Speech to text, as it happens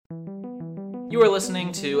You are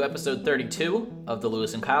listening to episode 32 of the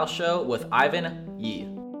Lewis and Kyle Show with Ivan Yee.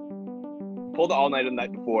 Pulled all night the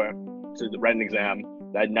night before to write an exam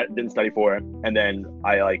that I didn't study for, and then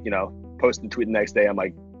I posted a tweet the next day. I'm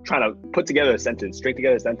like trying to put together a sentence, string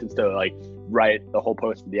together a sentence to like write the whole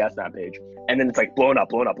post for the SNAP page, and then it's like blown up,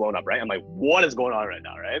 right? I'm like, what is going on right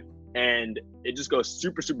now, right? And it just goes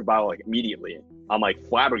super viral like immediately. I'm like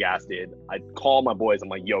flabbergasted. I call my boys. I'm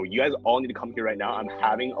like, yo, you guys all need to come here right now. I'm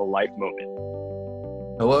having a life moment.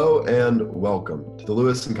 Hello and welcome to the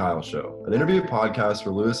Lewis and Kyle Show, an interview podcast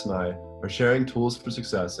where Lewis and I are sharing tools for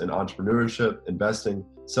success in entrepreneurship, investing,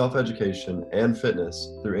 self-education, and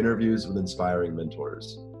fitness through interviews with inspiring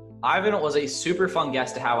mentors. Ivan was a super fun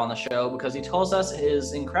guest to have on the show because he tells us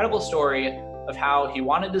his incredible story of how he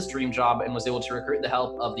wanted his dream job and was able to recruit the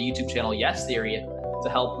help of the YouTube channel Yes Theory to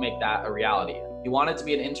help make that a reality. He wanted to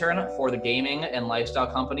be an intern for the gaming and lifestyle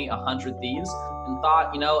company 100 Thieves and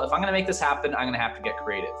thought, if I'm going to make this happen, I'm going to have to get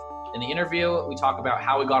creative. In the interview, we talk about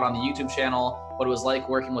how we got on the YouTube channel, what it was like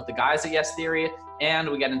working with the guys at Yes Theory, and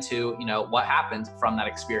we get into, what happened from that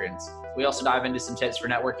experience. We also dive into some tips for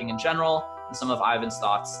networking in general and some of Ivan's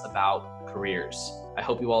thoughts about careers. I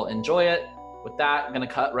hope you all enjoy it. With that, I'm going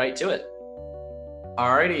to cut right to it.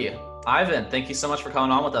 Alrighty, Ivan, thank you so much for coming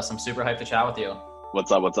on with us. I'm super hyped to chat with you.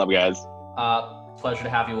 What's up, guys? Pleasure to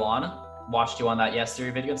have you on. Watched you on that Yes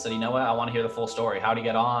Theory video and said, you know what, I want to hear the full story. How'd he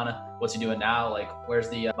get on? What's he doing now? Like, where's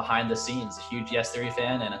the behind the scenes? A huge Yes Theory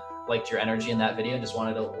fan and liked your energy in that video. Just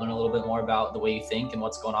wanted to learn a little bit more about the way you think and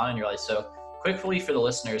what's going on in your life. So quickly for the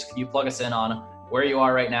listeners, could you plug us in on where you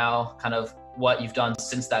are right now, kind of what you've done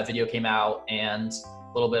since that video came out, and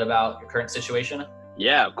a little bit about your current situation?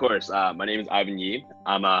 Yeah, of course. My name is Ivan Yee.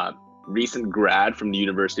 I'm a recent grad from the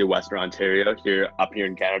University of Western Ontario up here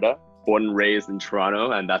in Canada. Born and raised in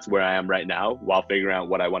Toronto, and that's where I am right now while figuring out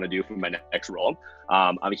what I want to do for my next role.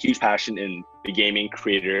 I'm a huge passion in the gaming,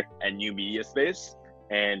 creator, and new media space.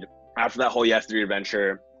 And after that whole Yes Theory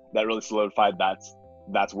adventure, that really solidified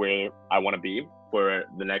that's where I want to be for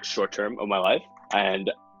the next short term of my life. And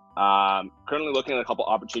currently looking at a couple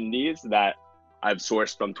opportunities that I've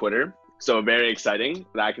sourced from Twitter. So very exciting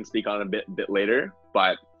that I can speak on a bit later,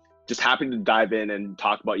 but just happy to dive in and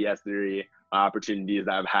talk about Yes Theory, opportunities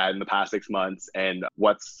that I've had in the past 6 months, and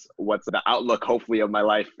what's the outlook, hopefully, of my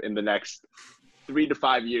life in the next 3 to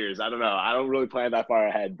 5 years. I don't know. I don't really plan that far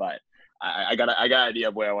ahead, but I got an idea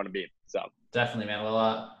of where I want to be. So definitely, man.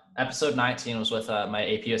 Well, episode 19 was with my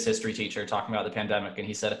APS history teacher talking about the pandemic, and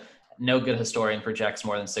he said no good historian projects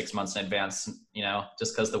more than 6 months in advance,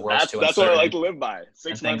 just because the world's too uncertain. That's what I like to live by.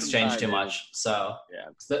 Things change too much. So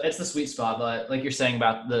yeah, it's the sweet spot. But like you're saying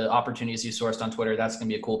about the opportunities you sourced on Twitter, that's going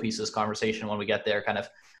to be a cool piece of this conversation when we get there, kind of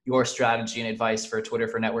your strategy and advice for Twitter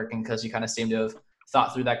for networking, because you kind of seem to have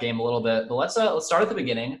thought through that game a little bit. But let's start at the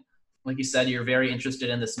beginning. Like you said, you're very interested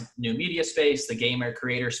in this new media space, the gamer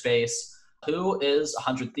creator space. Who is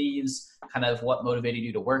 100 Thieves? Kind of what motivated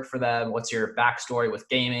you to work for them? What's your backstory with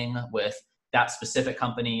gaming, with that specific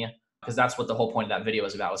company? Because that's what the whole point of that video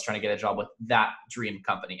was about, was trying to get a job with that dream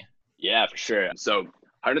company. Yeah, for sure. So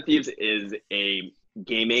 100 Thieves is a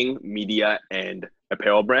gaming, media, and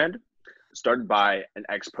apparel brand started by an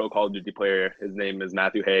ex-pro Call of Duty player. His name is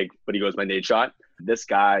Matthew Haig, but he goes by Nadeshot. This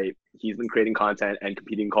guy, he's been creating content and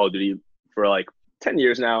competing in Call of Duty for like 10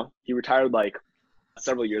 years now. He retired like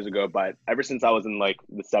several years ago, but ever since I was in like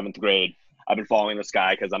the 7th grade, I've been following this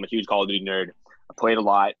guy because I'm a huge Call of Duty nerd. I played a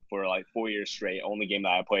lot for like 4 years straight, only game that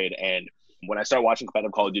I played. And when I started watching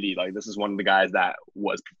competitive Call of Duty, like this is one of the guys that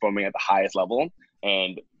was performing at the highest level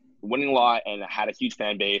and winning a lot and had a huge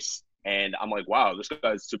fan base. And I'm like, wow, this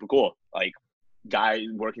guy's super cool. Like guy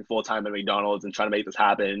working full time at McDonald's and trying to make this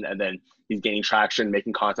happen. And then he's gaining traction,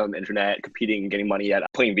 making content on the internet, competing and getting money at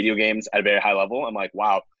playing video games at a very high level. I'm like,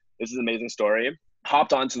 wow, this is an amazing story.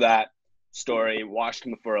 Hopped onto that story, watched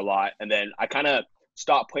him for a lot, and then I kind of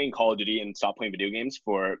stopped playing Call of Duty and stopped playing video games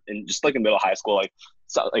in just like in middle of high school. Like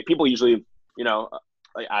people usually,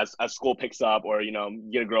 like as school picks up or you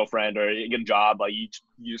get a girlfriend or you get a job, like you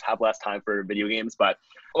just have less time for video games. But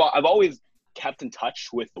I've always kept in touch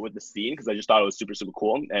with the scene because I just thought it was super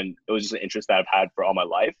cool, and it was just an interest that I've had for all my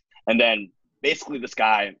life. And then basically this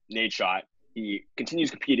guy Nadeshot, he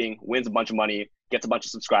continues competing, wins a bunch of money, gets a bunch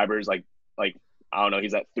of subscribers, like I don't know,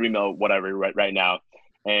 he's at 3 mil, whatever, right now.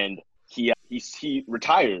 And he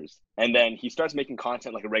retires and then he starts making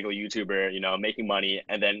content like a regular YouTuber, making money.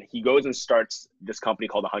 And then he goes and starts this company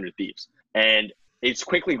called 100 Thieves. And it's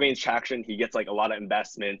quickly gains traction. He gets like a lot of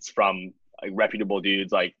investments from like reputable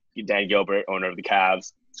dudes like Dan Gilbert, owner of the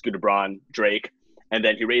Cavs, Scooter Braun, Drake. And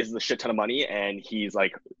then he raises a shit ton of money and he's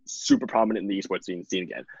like super prominent in the esports scene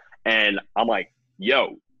again. And I'm like,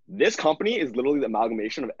 yo, this company is literally the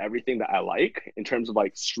amalgamation of everything that I like in terms of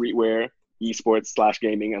like streetwear, esports /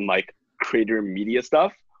 gaming, and like creator media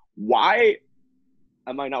stuff. Why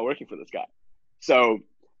am I not working for this guy? So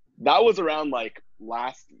that was around like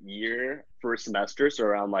last year, first semester. So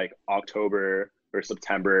around like October or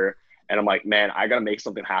September. And I'm like, man, I got to make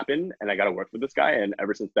something happen and I got to work with this guy. And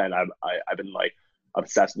ever since then, I've been like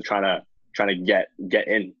obsessed with trying to get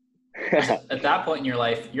in. At that point in your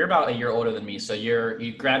life, you're about a year older than me. So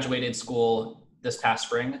you graduated school this past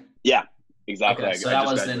spring. Yeah, exactly. Okay, so that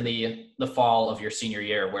was in the fall of your senior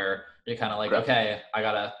year where you're kind of like, Correct. okay,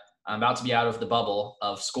 I'm about to be out of the bubble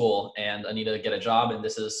of school and I need to get a job. And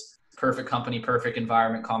this is perfect company, perfect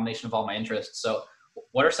environment, combination of all my interests. So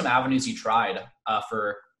what are some avenues you tried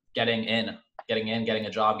for getting a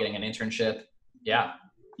job, getting an internship?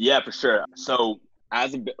 Yeah, for sure. So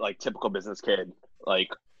as a like typical business kid, like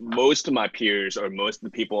most of my peers or most of the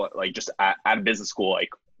people like just at a business school, like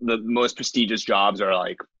the most prestigious jobs are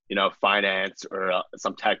like, finance or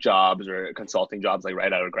some tech jobs or consulting jobs, like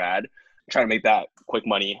right out of grad, trying to make that quick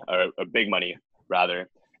money or big money rather.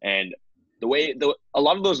 And a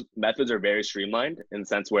lot of those methods are very streamlined in the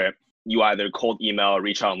sense where you either cold email,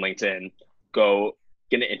 reach out on LinkedIn, go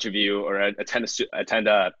get an interview or attend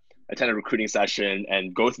a recruiting session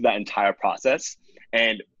and go through that entire process.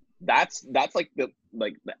 And that's like the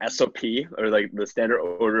SOP or like the standard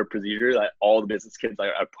order of procedure that all the business kids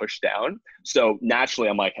are pushed down. So naturally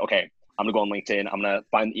I'm like, okay, I'm gonna go on LinkedIn. I'm gonna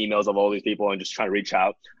find the emails of all these people and just try to reach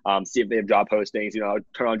out, see if they have job postings,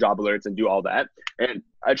 turn on job alerts and do all that. And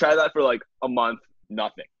I tried that for like a month,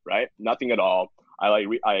 nothing, right? Nothing at all.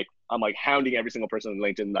 I'm like hounding every single person on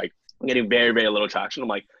LinkedIn, like getting very, very little traction. I'm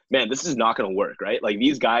like, man, this is not going to work, right? Like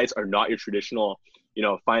these guys are not your traditional,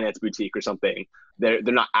 finance boutique or something. They're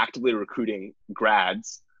not actively recruiting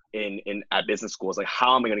grads at business schools. Like,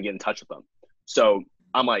 how am I going to get in touch with them? So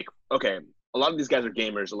I'm like, okay, a lot of these guys are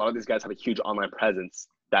gamers. A lot of these guys have a huge online presence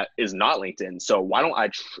that is not LinkedIn. So why don't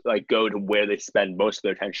I go to where they spend most of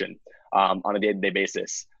their attention on a day-to-day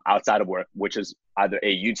basis outside of work, which is either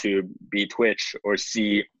A, YouTube, B, Twitch, or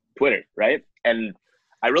C, Twitter, right? And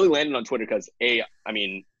I really landed on Twitter because I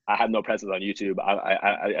have no presence on YouTube.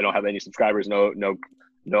 I don't have any subscribers, no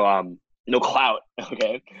clout.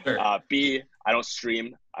 Okay. Sure. B, I don't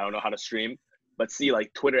stream. I don't know how to stream. But C,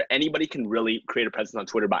 like Twitter, anybody can really create a presence on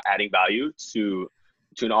Twitter by adding value to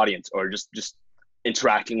an audience or just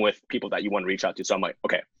interacting with people that you want to reach out to. So I'm like,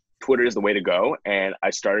 okay, Twitter is the way to go. And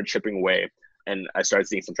I started chipping away and I started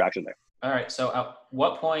seeing some traction there. All right. So at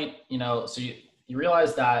what point, so you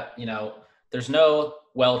realize that, there's no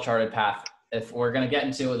well-charted path. If we're going to get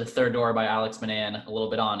into The Third Door by Alex Manan a little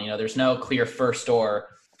bit on, there's no clear first door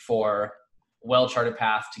for well-charted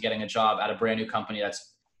path to getting a job at a brand new company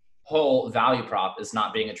that's whole value prop is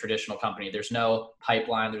not being a traditional company. There's no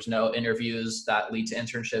pipeline. There's no interviews that lead to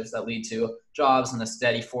internships that lead to jobs and a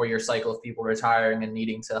steady 4-year cycle of people retiring and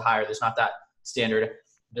needing to hire. There's not that standard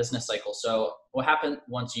business cycle. So what happened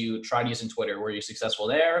once you tried using Twitter? Were you successful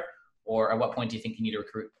there? Or at what point do you think you need to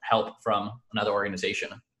recruit help from another organization?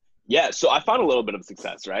 Yeah, so I found a little bit of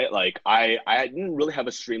success, right? Like I didn't really have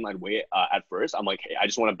a streamlined way at first. I'm like, hey, I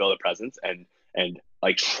just want to build a presence and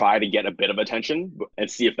like try to get a bit of attention and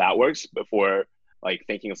see if that works before like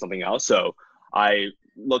thinking of something else. So I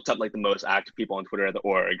looked up like the most active people on Twitter at the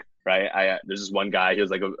org, right? There's this one guy, he was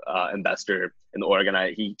like a investor in the org,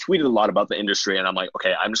 and he tweeted a lot about the industry, and I'm like,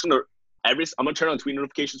 okay, I'm gonna turn on tweet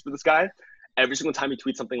notifications for this guy. Every single time he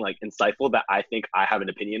tweets something like insightful that I think I have an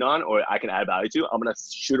opinion on or I can add value to, I'm going to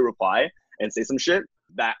shoot a reply and say some shit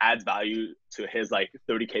that adds value to his like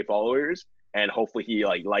 30K followers. And hopefully he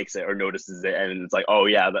like likes it or notices it. And it's like, oh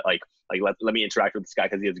yeah, but like let me interact with this guy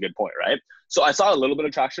because he has a good point, right? So I saw a little bit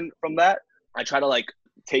of traction from that. I try to like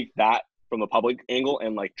take that from a public angle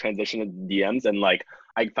and like transition to DMs, and like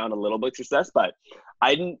I found a little bit of success, but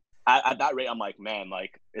I didn't. At that rate, I'm like, man,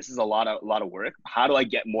 like this is a lot of work. How do I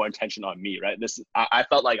get more attention on me, right? I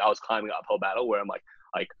felt like I was climbing an uphill battle where I'm like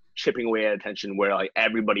chipping away at attention, where like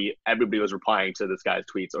everybody was replying to this guy's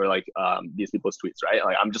tweets or like these people's tweets, right?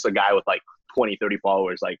 Like I'm just a guy with like 20, 30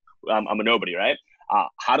 followers, like I'm a nobody, right?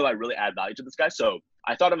 How do I really add value to this guy? So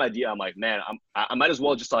I thought of an idea. I'm like, man, I might as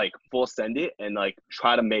well just like full send it and like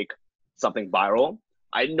try to make something viral.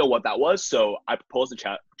 I didn't know what that was, so I proposed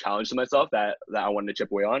a challenge to myself that I wanted to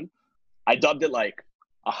chip away on. I dubbed it like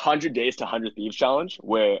 100 days to 100 Thieves challenge,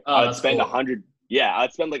 where I'd spend cool. 100. Yeah,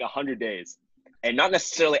 I'd spend like 100 days, and not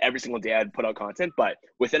necessarily every single day I'd put out content, but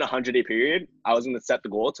within a 100-day period, I was going to set the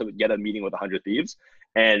goal to get a meeting with 100 Thieves.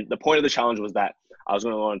 And the point of the challenge was that I was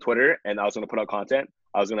going to go on Twitter and I was going to put out content.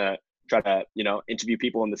 I was going to try to interview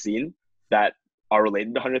people in the scene that are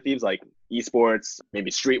related to 100 Thieves, like esports,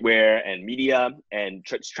 maybe streetwear and media, and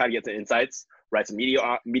try to get some insights, write some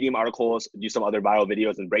medium articles, do some other viral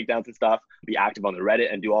videos and breakdowns and stuff, be active on the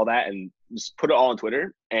Reddit and do all that, and just put it all on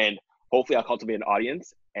Twitter. And hopefully I'll cultivate an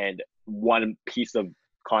audience, and one piece of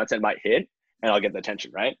content might hit and I'll get the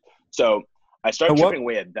attention, right? So I started chipping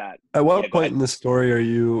away at that. At what point in the story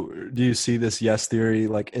do you see this Yes Theory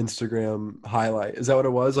like Instagram highlight? Is that what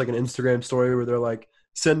it was? Like an Instagram story where they're like,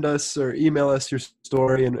 send us or email us your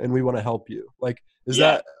story and we want to help you. Like, is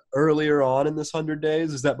that earlier on in this 100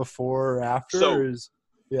 days? Is that before or after? So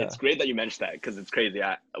it's great that you mentioned that, because it's crazy.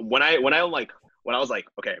 When I was like,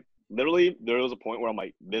 okay, literally there was a point where I'm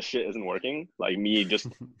like, this shit isn't working. Like, me just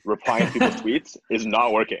replying to people's tweets is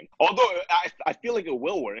not working. Although I feel like it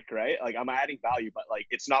will work, right? Like, I'm adding value, but like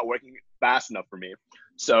it's not working fast enough for me.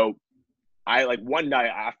 So I like one night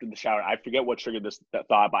after the shower, I forget what triggered that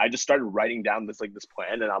thought, but I just started writing down this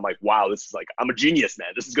plan, and I'm like, wow, this is like, I'm a genius, man.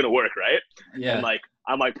 This is gonna work, right? Yeah. And like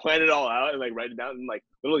I'm like planning it all out and like write it down, and like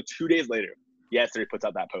literally 2 days later, Yes Theory puts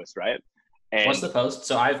out that post, right? And what's the post?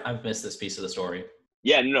 So I've missed this piece of the story.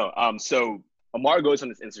 Yeah, no. So Amar goes on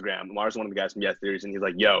his Instagram. Amar's one of the guys from Yes Theories, and he's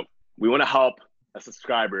like, yo, we want to help a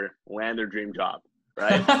subscriber land their dream job,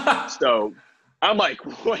 right? So I'm like,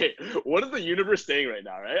 wait, what is the universe saying right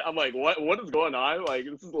now, right? I'm like, what is going on? Like,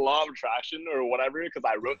 this is the law of attraction or whatever, because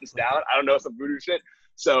I wrote this down. I don't know, some voodoo shit.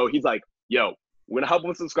 So he's like, yo, we're going to help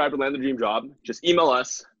one subscriber land their dream job. Just email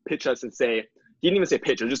us, pitch us, and say, he didn't even say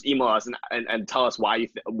pitch, or just email us and tell us why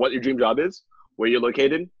what your dream job is, where you're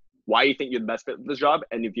located, why you think you're the best fit for this job,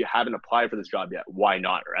 and if you haven't applied for this job yet, why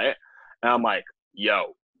not, right? And I'm like,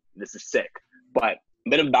 yo, this is sick. But a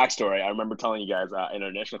bit of backstory, I remember telling you guys in our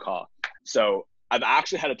initial call. So I've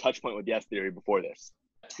actually had a touch point with Yes Theory before this,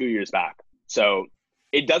 2 years back. So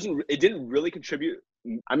it didn't really contribute.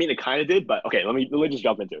 I mean, it kind of did, but okay, let me just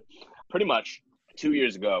jump into it. Pretty much 2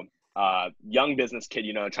 years ago, young business kid,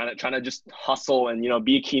 trying to just hustle and,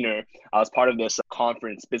 be a keener. I was part of this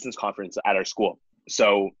business conference at our school.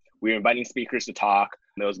 So we were inviting speakers to talk.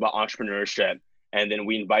 It was about entrepreneurship. And then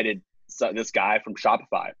we invited this guy from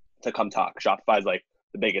Shopify to come talk. Shopify is like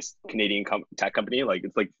the biggest Canadian tech company. Like,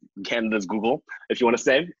 it's like Canada's Google, if you want to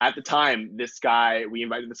say. At the time, we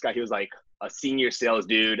invited this guy. He was like a senior sales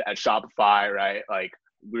dude at Shopify, right? Like,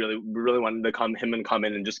 really wanted to come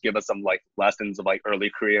in and just give us some like lessons of like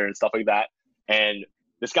early career and stuff like that. And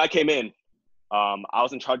this guy came in. I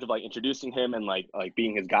was in charge of like introducing him and like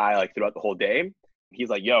being his guy like throughout the whole day. He's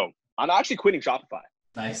like, yo, I'm actually quitting Shopify.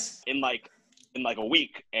 Nice. In like a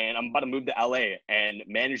week, and I'm about to move to LA and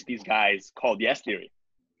manage these guys called Yes Theory.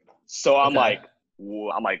 So I'm like,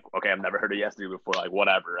 okay, I've never heard of Yes Theory before, like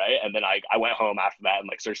whatever, right? And then I went home after that and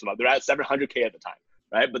like searched them up. They're at 700K at the time,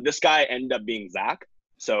 right? But this guy ended up being Zach.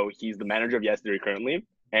 So he's the manager of Yes Theory currently.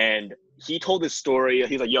 And he told his story.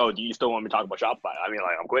 He's like, yo, do you still want me to talk about Shopify? I mean,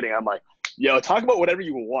 like, I'm quitting. I'm like, yo, talk about whatever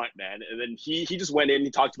you want, man. And then he just went in,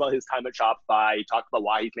 he talked about his time at Shopify. He talked about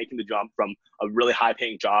why he's making the jump from a really high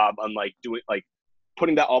paying job and like doing like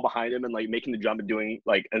putting that all behind him and like making the jump and doing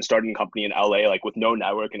like and starting a company in LA, like with no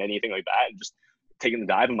network and anything like that, and just taking the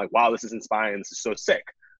dive. I'm like, wow, this is inspiring. This is so sick.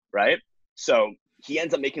 Right. So he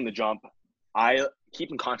ends up making the jump. I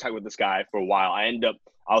keep in contact with this guy for a while.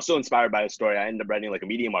 I was so inspired by his story. I ended up writing like a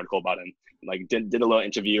Medium article about him, like did a little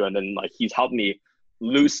interview, and then like he's helped me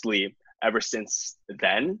loosely ever since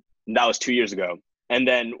then. And that was 2 years ago. And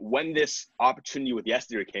then when this opportunity with Yes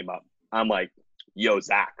Theory came up, I'm like, yo,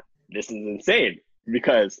 Zach, this is insane,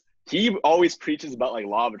 because he always preaches about like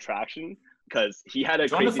law of attraction, because he had a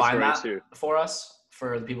crazy story too. For us,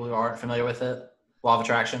 for the people who aren't familiar with it, law of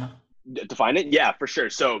attraction. Define it? Yeah, for sure.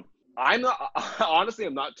 So I'm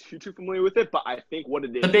not too familiar with it, but I think what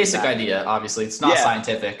it is. The basic idea, obviously, it's not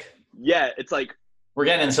scientific. Yeah, it's like, we're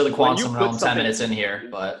getting into the quantum realm 10 minutes in here,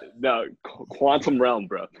 but no, quantum realm,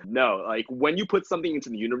 bro. No, like when you put something into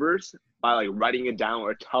the universe by like writing it down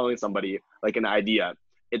or telling somebody like an idea,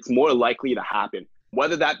 it's more likely to happen.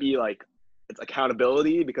 Whether that be like it's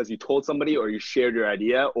accountability because you told somebody or you shared your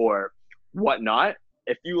idea or whatnot.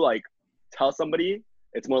 If you like tell somebody,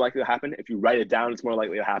 it's more likely to happen. If you write it down, it's more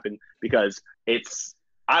likely to happen because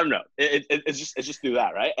I don't know. It's just through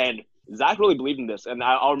that, right? And Zach really believed in this. And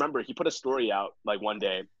I'll remember he put a story out like one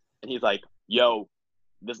day and he's like, yo,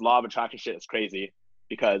 this law of attraction shit is crazy,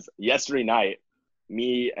 because yesterday night,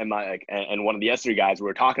 me and and one of the yesterday guys, we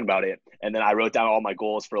were talking about it. And then I wrote down all my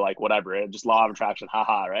goals for like whatever, just law of attraction,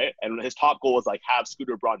 haha, right? And his top goal was like have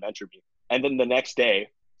Scooter Braun mentor me. And then the next day,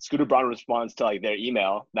 Scooter Braun responds to like their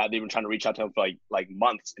email that they've been trying to reach out to him for like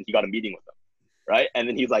months, and he got a meeting with them, right? And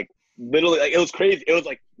then he's like, literally, like, it was crazy. It was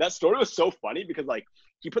like, that story was so funny because like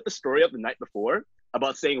he put the story up the night before,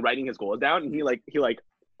 about saying writing his goals down, and he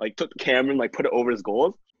took the camera and like put it over his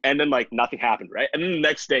goals, and then like nothing happened, right? And then the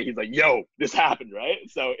next day he's like, "Yo, this happened," right?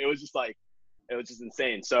 So it was just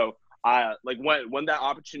insane. So I like when that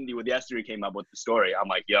opportunity with Yesterday came up with the story, I'm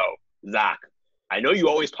like, "Yo, Zach, I know you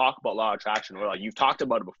always talk about law of attraction, or like you've talked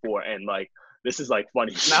about it before, and like this is like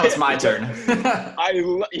funny." Now it's my turn. I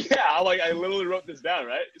literally wrote this down,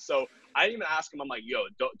 right? So I didn't even ask him. I'm like, "Yo,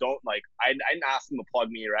 don't like." I didn't ask him to plug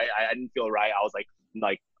me, right? I didn't feel right. I was like,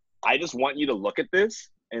 I just want you to look at this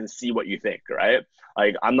and see what you think, right?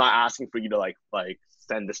 Like, I'm not asking for you to like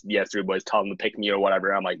send this to the Yesterday boys, tell them to pick me or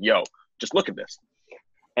whatever. I'm like, "Yo, just look at this."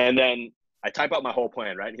 And then I type out my whole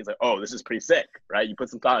plan, right? And he's like, "Oh, this is pretty sick, right? You put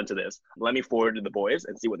some thought into this. Let me forward to the boys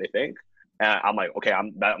and see what they think." And I'm like, "Okay,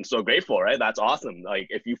 I'm so grateful, right? That's awesome. Like,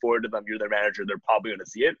 if you forward to them, you're their manager, they're probably going to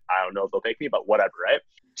see it. I don't know if they'll pick me, but whatever, right?"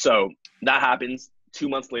 So that happens. 2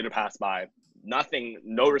 months later pass by. Nothing,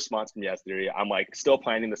 no response from Yesterday. I'm like still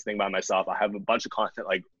planning this thing by myself. I have a bunch of content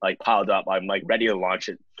like piled up. I'm like ready to launch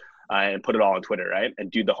it and put it all on Twitter, right?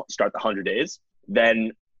 And start the 100 days.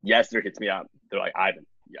 Then Yesterday hits me up. They're like, "Ivan,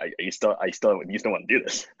 you still want to do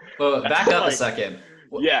this?" Well, back up a second.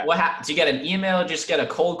 Yeah. What happened? Did you get an email? Just get a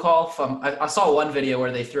cold call from? I saw one video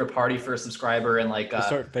where they threw a party for a subscriber in like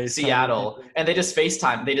Seattle, and they just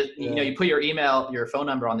FaceTime. They just you put your phone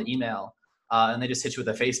number on the email, and they just hit you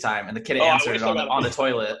with a FaceTime, and the kid answered on the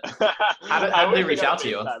toilet. How did they reach out to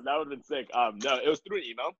you? That would have been sick. No, it was through an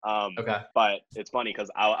email. Okay. But it's funny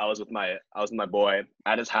because I was with my boy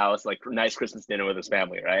at his house, like nice Christmas dinner with his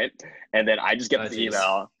family, right? And then I just get this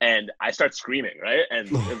email and I start screaming, right? And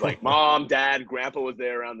it's like Mom, Dad, Grandpa was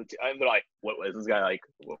there around and they're like, "What was this guy like?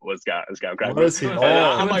 What's this guy? What is he?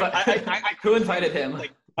 I'm like, who invited him?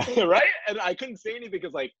 Like, right? And I couldn't say anything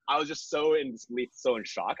because like I was just so in disbelief, so in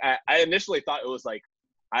shock. I initially thought it was like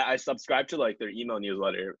I subscribed to like their email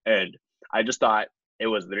newsletter, and I just thought it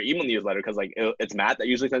was their email newsletter because like it's Matt that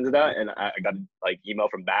usually sends it out, and I got like email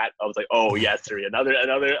from Matt. I was like, "Oh yes, sir, another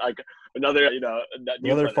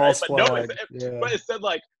another false flag." No, but it said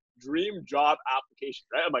like dream job application,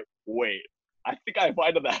 right? I'm like, wait, I think I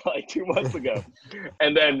applied to that like 2 months ago,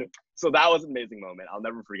 and then so that was an amazing moment. I'll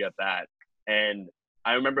never forget that. And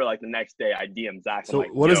I remember like the next day I DM'd Zach. So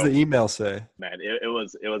like, what does the email say? Man, it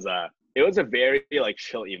was a very like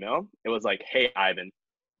chill email. It was like, "Hey Ivan,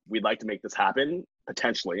 we'd like to make this happen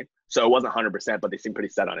potentially." So it wasn't 100%, but they seemed pretty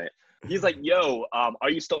set on it. He's like, "Yo, are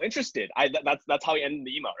you still interested?" That's how he ended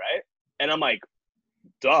the email, right? And I'm like,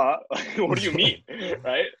 "Duh, what do you mean?"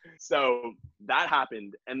 Right? So that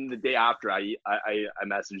happened, and the day after, I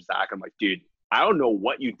messaged Zach. I'm like, "Dude, I don't know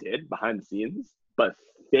what you did behind the scenes, but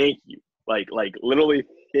thank you. Like literally,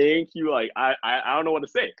 thank you. Like I don't know what to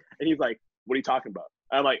say." And he's like, "What are you talking about?"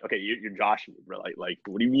 I'm like, "Okay, you're joshing me, bro. Like,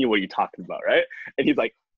 what do you mean? What are you talking about, right?" And he's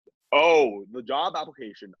like, "Oh, the job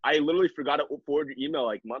application. I literally forgot to forward your email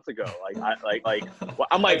like months ago. Well,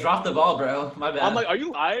 I'm like, I dropped the ball, bro. My bad." I'm like, "Are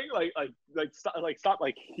you lying? Stop.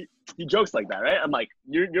 Like he jokes like that, right?" I'm like,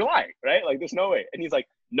 "You're lying, right? Like, there's no way." And he's like,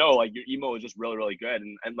 "No, like your email was just really, really good."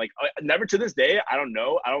 And like, never to this day, I don't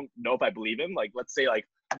know if I believe him. Like, let's say like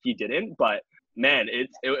he didn't, but man, it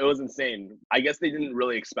was insane. I guess they didn't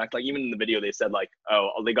really expect, like, even in the video they said like,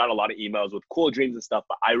 "Oh, they got a lot of emails with cool dreams and stuff,"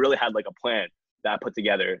 but I really had like a plan that I put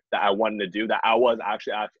together that I wanted to do, that I was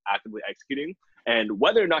actually actively executing. And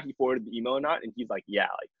whether or not he forwarded the email or not, and he's like, "Yeah,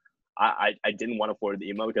 like I didn't want to forward the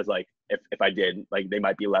email because like if I did, like they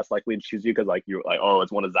might be less likely to choose you because like you're like, oh,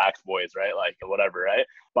 it's one of Zach's boys, right? Like whatever, right?"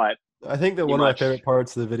 But I think that one of my favorite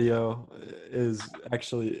parts of the video is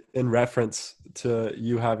actually in reference to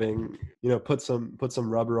you having, put some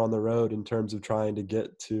rubber on the road in terms of trying to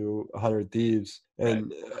get to 100 Thieves.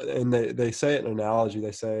 And they say it in an analogy.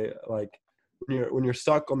 They say like when you're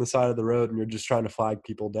stuck on the side of the road and you're just trying to flag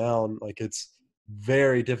people down, like it's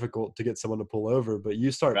very difficult to get someone to pull over, but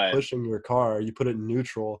you start pushing your car, you put it in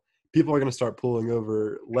neutral, people are going to start pulling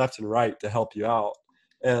over left and right to help you out.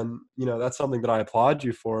 And, that's something that I applaud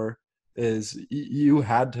you for. Is you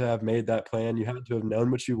had to have made that plan. You had to have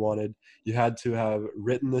known what you wanted. You had to have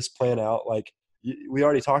written this plan out. Like we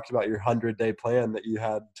already talked about your 100-day plan that you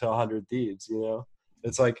had to 100 Thieves,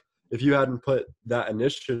 It's like, if you hadn't put that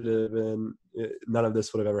initiative in, none of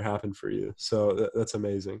this would have ever happened for you. So that's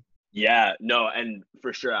amazing. Yeah, no. And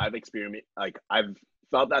for sure I've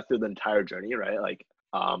felt that through the entire journey, right? Like,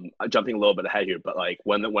 jumping a little bit ahead here, but like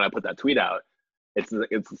when I put that tweet out, it's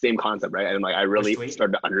the same concept, right? And like I really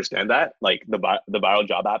started to understand that, like the viral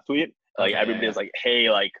job app tweet, like everybody's like, "Hey,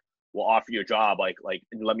 like we'll offer you a job, like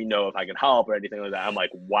let me know if I can help or anything like that." I'm like,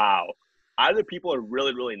 wow, either people are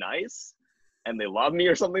really, really nice and they love me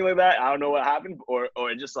or something like that. I don't know what happened, or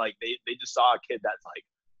just like they just saw a kid that's like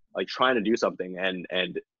like trying to do something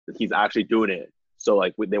and he's actually doing it. So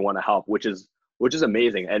like they want to help, which is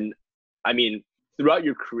amazing. And I mean, throughout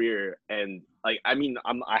your career, and like I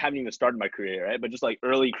haven't even started my career, right? But just like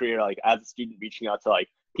early career, like as a student reaching out to like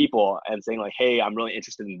people and saying like, hey, I'm really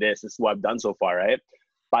interested in this. This is what I've done so far, right?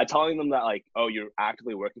 By telling them that like, oh, you're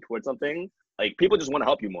actively working towards something, like people just want to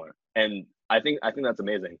help you more. And I think that's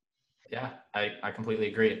amazing. Yeah, I completely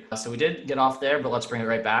agree. So we did get off there, but let's bring it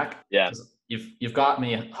right back. Yeah. You've got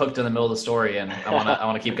me hooked in the middle of the story, and I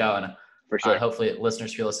wanna keep going. For sure. Hopefully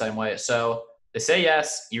listeners feel the same way. So they say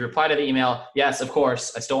yes. You reply to the email. Yes, of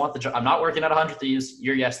course. I still want the job. I'm not working at 100 Thieves.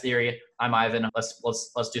 You're Yes Theory. I'm Ivan.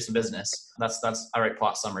 Let's do some business. That's I write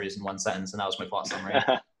plot summaries in one sentence, and that was my plot summary.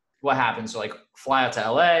 What happens? So like fly out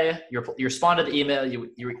to LA. You respond to the email.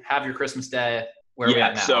 You have your Christmas day. Where are we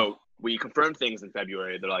at now? So we confirmed things in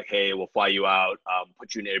February. They're like, hey, we'll fly you out,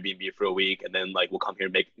 put you in Airbnb for a week, and then like we'll come here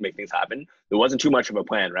and make things happen. There wasn't too much of a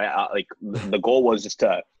plan, right? Like the goal was just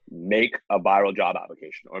to make a viral job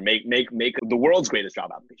application or make the world's greatest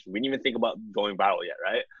job application. We didn't even think about going viral yet,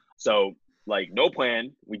 right? So like no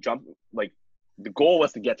plan. We jumped, like the goal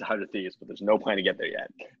was to get to 100 Thieves, but there's no plan to get there yet.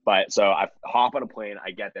 But so I hop on a plane, I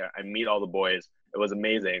get there, I meet all the boys. It was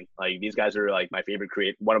amazing. Like these guys are like one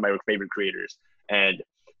of my favorite creators, and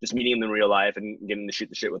just meeting them in real life and getting to shoot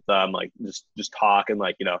the shit with them, like just talk and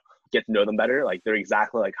like, you know, get to know them better. Like they're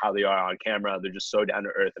exactly like how they are on camera. They're just so down to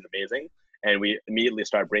earth and amazing. And we immediately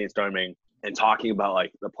start brainstorming and talking about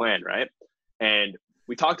like the plan, right? And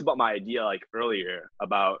we talked about my idea like earlier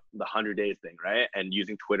about the 100 days thing, right? And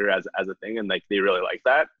using Twitter as a thing, and like they really like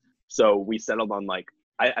that. So we settled on like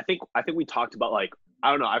I think we talked about like, I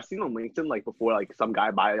don't know, I've seen on LinkedIn like before, like some guy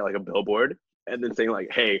buy like a billboard and then saying like,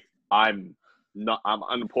 hey, I'm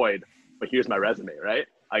unemployed, but here's my resume, right?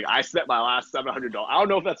 Like I spent my last $700. I don't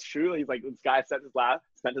know if that's true. He's like, this guy spent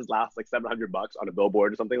his last like $700 on a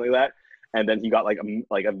billboard or something like that, and then he got like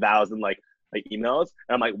 1,000 like emails.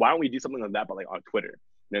 And I'm like, why don't we do something like that, but like on Twitter?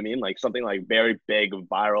 You know what I mean? Like something like very big,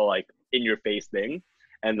 viral, like in your face thing.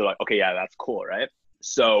 And they're like, okay, yeah, that's cool, right?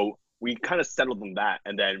 So we kind of settled on that,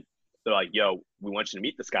 and then they're like, yo, we want you to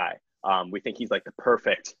meet this guy. We think he's like the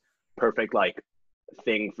perfect like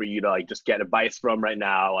thing for you to like just get advice from right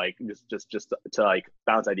now, like just to like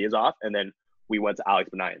bounce ideas off. And then we went to Alex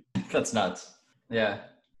Banayan. That's nuts. Yeah.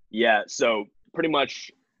 So pretty much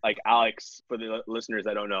like Alex, for the listeners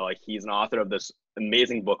that don't know, like he's an author of this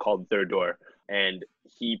amazing book called Third Door. And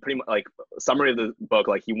he pretty much like summary of the book,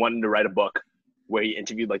 like he wanted to write a book where he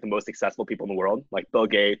interviewed like the most successful people in the world, like Bill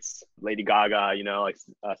Gates, Lady Gaga, you know, like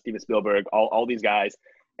Steven Spielberg, all these guys.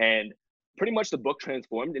 And pretty much the book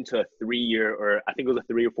transformed into a 3-year, or I think it was a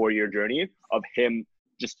 3 or 4 year journey of him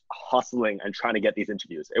just hustling and trying to get these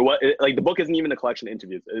interviews. Like the book isn't even a collection of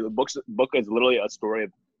interviews. The book is literally a story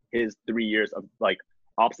of his 3 years of like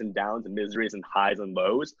ups and downs and miseries and highs and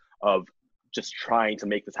lows of just trying to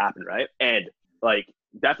make this happen, right? And like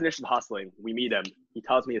definition of hustling, we meet him, he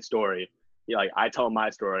tells me his story. I tell him my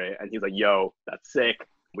story, and he's like, yo, that's sick.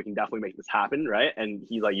 We can definitely make this happen, right? And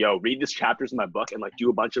he's like, yo, read these chapters in my book and like do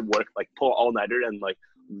a bunch of work, like pull all-nighter and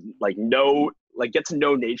get to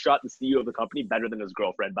know Nadeshot, the CEO of the company, better than his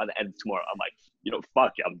girlfriend by the end of tomorrow. I'm like, you know,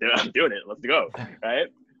 fuck yeah, I'm doing it. Let's go, right?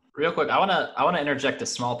 Real quick, I wanna interject a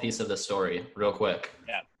small piece of this story, real quick.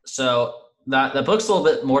 Yeah. So the book's a little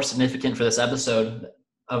bit more significant for this episode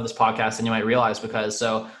of this podcast than you might realize, because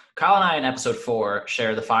Kyle and I in episode 4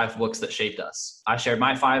 share the 5 books that shaped us. I shared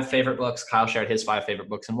my 5 favorite books. Kyle shared his 5 favorite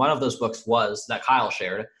books. And one of those books that Kyle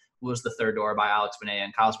shared was The Third Door by Alex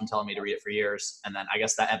Banayan. Kyle's been telling me to read it for years. And then I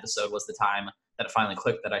guess that episode was the time that it finally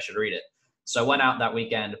clicked that I should read it. So I went out that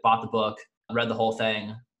weekend, bought the book, read the whole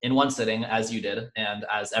thing in one sitting, as you did, and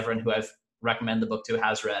as everyone who I've recommended the book to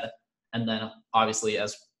has read. And then obviously,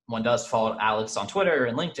 as one does, followed Alex on Twitter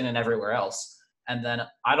and LinkedIn and everywhere else. And then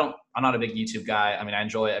I'm not a big YouTube guy. I mean, I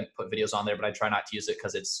enjoy it. I put videos on there, but I try not to use it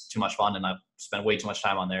because it's too much fun and I spend way too much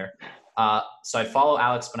time on there. So I follow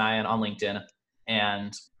Alex Banayan on LinkedIn,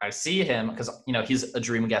 and I see him because, you know, he's a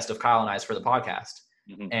dream guest of Kyle and I's for the podcast.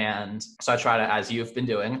 Mm-hmm. And so I try to, as you've been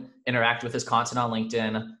doing, interact with his content on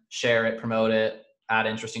LinkedIn, share it, promote it, add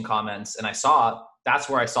interesting comments. And that's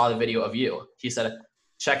where I saw the video of you. He said,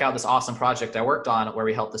 check out this awesome project I worked on where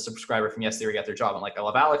we helped the subscriber from Yes Theory get their job. I'm like, I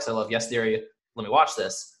love Alex. I love Yes Theory. Let me watch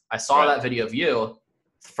this. I saw that video of you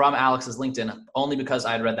from Alex's LinkedIn only because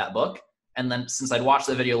I had read that book. And then since I'd watched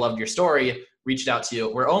the video, loved your story, reached out to you.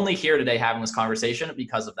 We're only here today having this conversation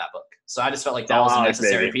because of that book. So I just felt like that was a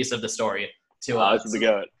necessary piece of the story to us.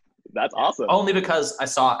 That's awesome. Only because I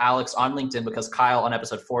saw Alex on LinkedIn, because Kyle on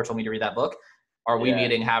episode 4 told me to read that book. are we Yeah.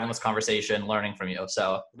 meeting, having this conversation, learning from you.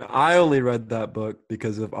 So I only read that book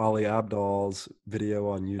because of Ali Abdaal's video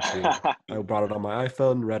on YouTube. I brought it on my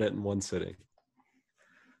iPhone, read it in one sitting.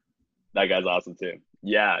 That guy's awesome too.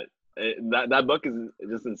 Yeah, that book is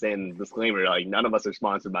just insane. Disclaimer: like none of us are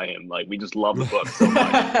sponsored by him. Like we just love the book so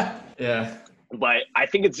much. yeah. But I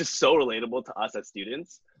think it's just so relatable to us as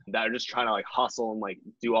students that are just trying to like hustle and like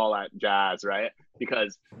do all that jazz, right?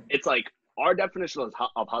 Because it's like our definition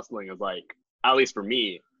of hustling is like, at least for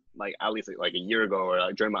me, like at least like a year ago or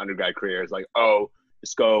like during my undergrad career, is like, oh,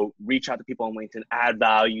 just go reach out to people on LinkedIn, add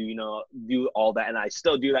value, you know, do all that. And I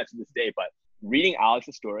still do that to this day. But reading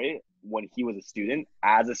Alex's story when he was a student,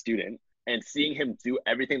 as a student, and seeing him do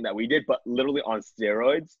everything that we did, but literally on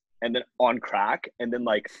steroids, and then on crack, and then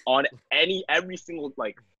like on every single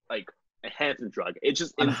like enhancement drug. It's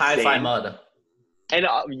just on insane. Hi-Fi Mud. And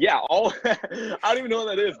yeah, all I don't even know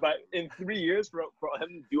what that is, but in 3 years for him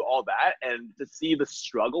to do all that and to see the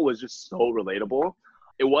struggle was just so relatable.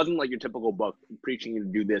 It wasn't like your typical book preaching you to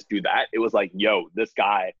do this, do that. It was like, yo, this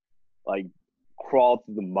guy like crawled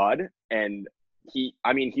through the mud, and he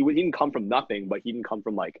didn't come from nothing, but he didn't come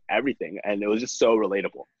from like everything, and it was just so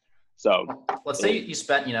relatable. So let's say you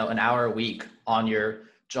spent, an hour a week on your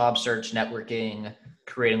job search, networking,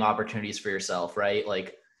 creating opportunities for yourself, right?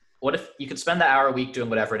 Like, what if you could spend that hour a week doing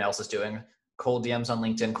what everyone else is doing? Cold DMs on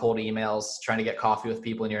LinkedIn, cold emails, trying to get coffee with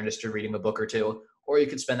people in your industry, reading a book or two. Or you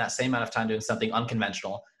could spend that same amount of time doing something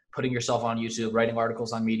unconventional, putting yourself on YouTube, writing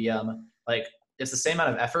articles on Medium. Like, it's the same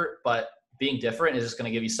amount of effort, but being different is just going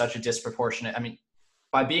to give you such a disproportionate. I mean,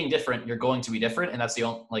 by being different, you're going to be different. And that's the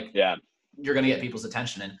only, you're going to get people's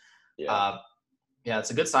attention. And it's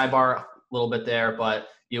a good sidebar a little bit there, but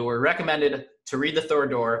you were recommended to read The Third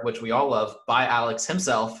Door, which we all love, by Alex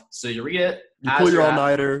himself. So you read it. You pull your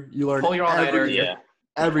all-nighter. You learn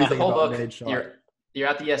everything the whole about book. Nade Shot. You're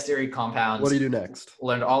at the Yes Theory compound. What do you do next?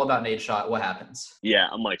 Learned all about Nade Shot. What happens? Yeah,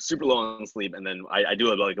 I'm like super low on sleep, and then I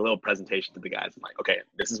do like a little presentation to the guys. I'm like, okay,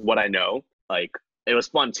 this is what I know. Like, it was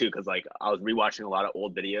fun too, because like I was rewatching a lot of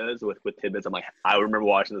old videos with tidbits. I'm like, I remember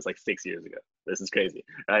watching this like 6 years ago. This is crazy,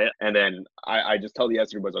 right? And then I just tell the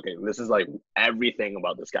Yes Theory boys, okay, this is like everything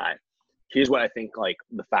about this guy. Here's what I think, like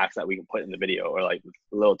the facts that we can put in the video, or like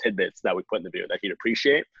little tidbits that we put in the video that he'd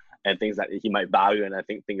appreciate, and things that he might value and I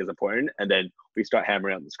think is important. And then we start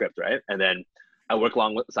hammering out the script, right? And then I work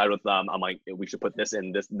alongside with them. I'm like, we should put this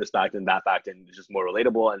in, this fact and that fact, and it's just more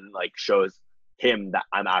relatable and like shows him that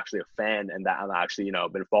I'm actually a fan and that I'm actually,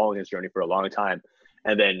 been following his journey for a long time.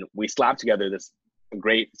 And then we slap together this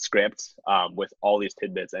great script with all these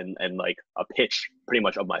tidbits and like a pitch pretty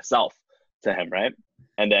much of myself to him, right?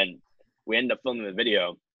 And then we ended up filming the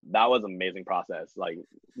video. That was an amazing process. Like,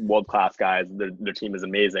 world-class guys, their team is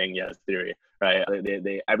amazing. Yes Theory, right?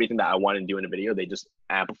 They everything that I wanted to do in a video, they just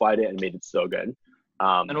amplified it and made it so good.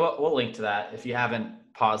 And we'll link to that. If you haven't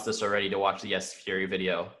paused this already to watch the Yes Theory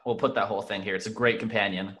video, we'll put that whole thing here. It's a great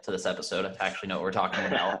companion to this episode to actually know what we're talking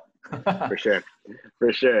about. For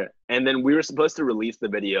sure. And then we were supposed to release the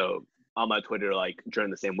video on my Twitter like during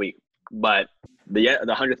the same week, but the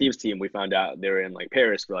 100 Thieves team, we found out they were in like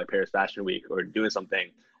Paris for like Paris Fashion Week or doing something,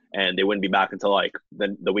 and they wouldn't be back until like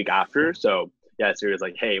the week after. So yeah, Siri was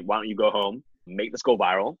like, hey, why don't you go home, make this go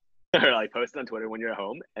viral, or like post it on Twitter when you're at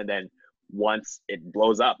home, and then once it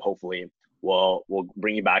blows up, hopefully we'll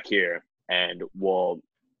bring you back here and we'll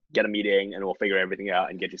get a meeting and we'll figure everything out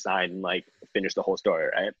and get you signed and like finish the whole story,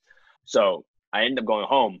 right? So I ended up going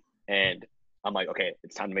home and I'm like, okay,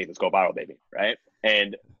 it's time to make this go viral, baby, right?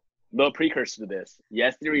 And the precursor to this,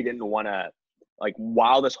 Yes Theory didn't want to, like,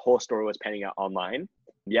 while this whole story was panning out online,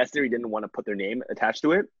 Yes Theory didn't want to put their name attached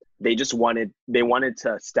to it. They wanted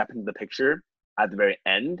to step into the picture at the very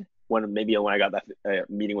end when I got that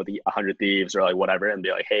meeting with the 100 Thieves or like whatever, and be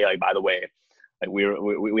like, hey, like, by the way, like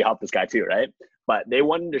we helped this guy too, right? But they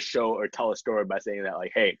wanted to show or tell a story by saying that,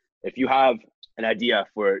 like, hey, if you have an idea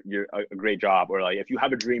for a great job, or like if you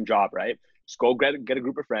have a dream job, right, just go get a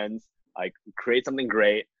group of friends, like create something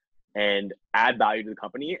great and add value to the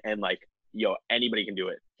company, and like, anybody can do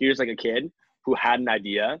it. Here's like a kid who had an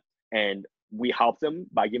idea and we helped him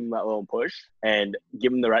by giving him that little push and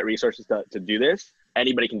give him the right resources to do this.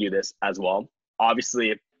 Anybody can do this as well.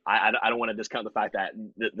 Obviously, I don't want to discount the fact that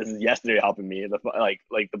this is Yes Theory helping me, like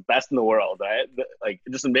the best in the world, right? Like,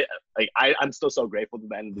 just admit, like, I'm still so grateful to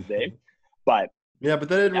the end of the day. But yeah, but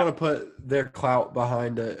they didn't want to put their clout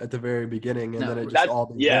behind it at the very beginning, and then it just all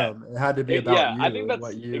became them. It had to be about you. I think that's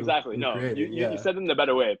what you exactly. No, you said it in a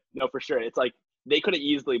better way. No, for sure. It's like they could have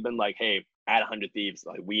easily been like, hey, at 100 Thieves,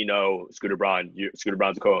 like, we know Scooter Braun. Scooter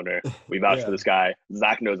Braun's a co-owner. We vouch for this guy.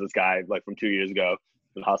 Zach knows this guy like from 2 years ago.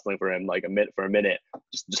 been hustling for him like for a minute.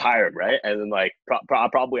 Just hire him, right? And then like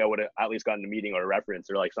probably I would have at least gotten a meeting or a reference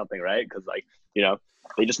or like something, right? Because like, you know,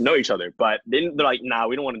 they just know each other. But they're like, nah,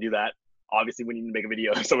 we don't want to do that. Obviously, we need to make a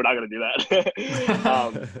video, so we're not gonna do that.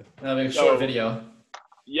 That'll be a short video.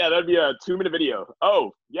 Yeah, that'd be a 2-minute video.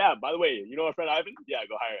 Oh, yeah, by the way, you know our friend Ivan? Yeah,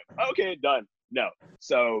 go hire him. Okay, done. No.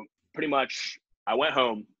 So pretty much I went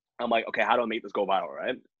home. I'm like, okay, how do I make this go viral,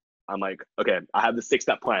 right? I'm like, okay, I have the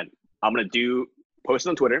 6-step plan. I'm going to post it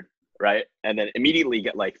on Twitter, right? And then immediately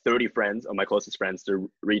get like 30 friends of my closest friends to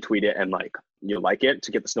retweet it and like, you know, like it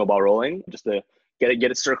to get the snowball rolling, just to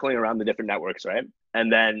get it circling around the different networks, right?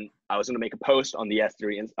 And then I was going to make a post on the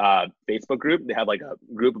S3 Facebook group. They have like a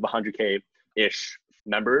group of 100K-ish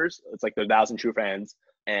members. It's like the 1,000 true fans.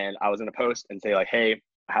 And I was going to post and say like, hey,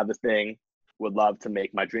 I have this thing, would love to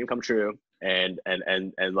make my dream come true, and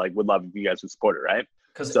like would love if you guys would support it, right?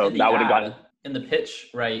 Because so that would have gotten in the pitch,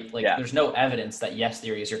 right? Like there's no evidence that Yes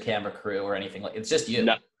Theory is your camera crew or anything. Like it's just you.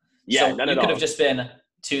 No. Yeah, so none you at could all. have just been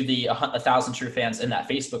to the 1,000 true fans in that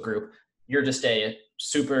Facebook group. You're just a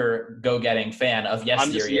super go-getting fan of Yes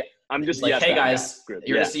Theory. I'm just like, yes hey guys, group.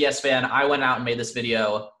 You're just a Yes fan. I went out and made this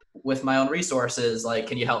video with my own resources. Like,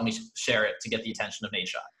 can you help me share it to get the attention of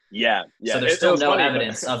Nadeshot? Yeah. So there's still no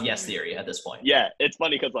evidence of Yes Theory at this point. Yeah, it's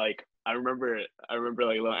funny because like I remember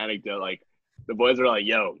like a little anecdote. Like the boys were like,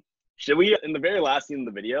 "Yo, should we?" In the very last scene of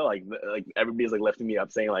the video, like everybody's like lifting me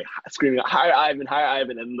up, saying like screaming, "Hire Ivan, hire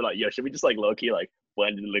Ivan!" And they're like, "Yo, should we just like low key like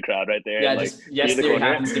blend into the crowd right there?" Yeah, and, like, just Yes Theory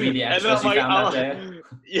happens to be the extras you found that day.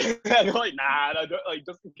 Yeah, they're like, nah, no, like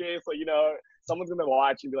just in case, like, you know, someone's gonna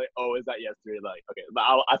watch and be like, "Oh, is that Yes Theory?" Like, okay, but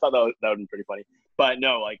I thought that would be pretty funny. But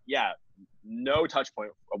no, like, yeah, no touch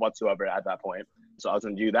point whatsoever at that point. So I was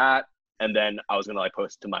gonna do that, and then I was gonna like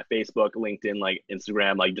post to my Facebook, LinkedIn, like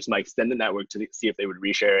Instagram, like just my extended network to see if they would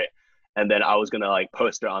reshare it. And then I was gonna like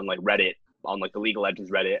post it on like Reddit, on like the League of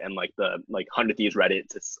Legends Reddit and like the like 100 Thieves Reddit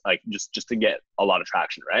to like just to get a lot of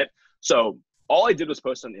traction, right? So all I did was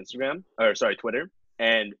post on Twitter,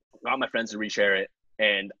 and got my friends to reshare it.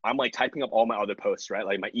 And I'm like typing up all my other posts, right?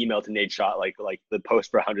 Like my email to Nadeshot, like the post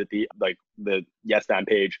for 100 Thieves, like the Yes fan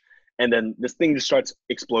page. And then this thing just starts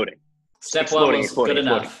exploding. Step one was good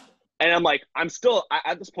enough. And I'm like, I'm still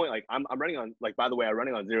at this point, like I'm running on, like, by the way, I'm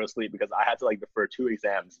running on zero sleep because I had to like defer 2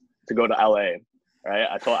 exams to go to LA. Right.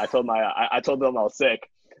 I told them I was sick,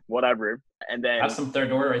 whatever. And then that's some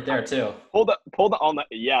third order right there too. Pulled the all night.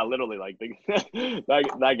 Yeah, literally like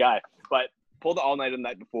that guy, but pulled the all night the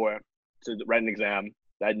night before to write an exam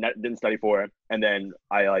that I didn't study for. And then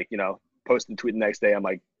I like, you know, posted a tweet the next day. I'm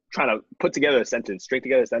like trying to string together a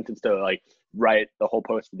sentence to like write the whole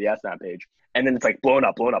post for the SNAP page. And then it's like blown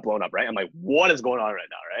up, right? I'm like, what is going on right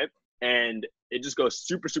now, right? And it just goes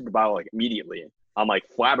super, super viral like immediately. I'm like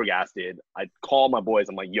flabbergasted. I call my boys.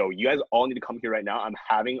 I'm like, yo, you guys all need to come here right now. I'm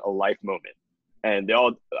having a life moment. And they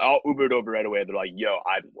all Ubered over right away. They're like, yo,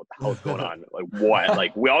 Ivan, what the hell is going on? Like, what?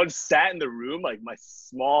 Like, we all just sat in the room, like my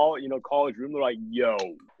small, you know, college room. They're like, yo,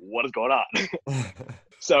 what is going on?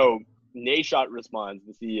 So Nadeshot responds,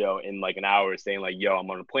 the CEO, in like an hour saying like, yo, I'm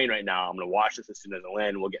on a plane right now. I'm going to watch this as soon as I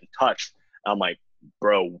land. We'll get in touch. I'm like,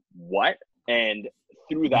 bro, what? And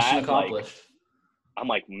through that, like, I'm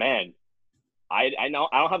like, man, I know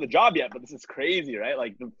I don't have the job yet, but this is crazy, right?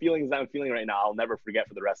 Like the feelings that I'm feeling right now, I'll never forget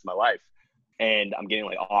for the rest of my life. And I'm getting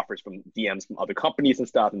like offers from DMs from other companies and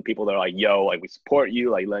stuff, and people that are like, yo, like we support you,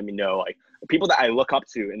 like let me know, like people that I look up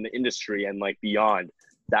to in the industry and like beyond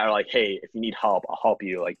that are like, hey, if you need help, I'll help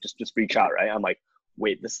you. Like just reach out, right? I'm like,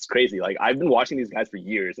 wait, this is crazy. Like I've been watching these guys for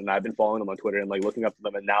years, and I've been following them on Twitter and like looking up to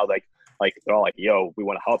them, and now like they're all like, yo, we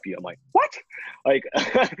want to help you. I'm like, what? Like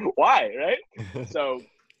why, right? So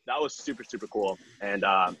that was super, super cool. And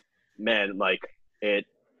man, like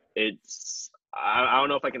it's I don't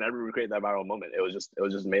know if I can ever recreate that viral moment. It was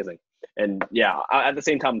just amazing. And yeah, at the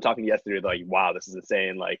same time, I'm talking yesterday, like, wow, this is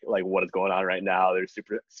insane. Like what is going on right now? They're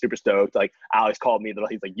super, super stoked. Like Alex called me,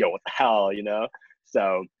 he's like, yo, what the hell, you know?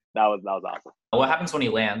 So that was awesome. What happens when he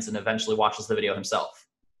lands and eventually watches the video himself?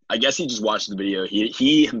 I guess he just watched the video.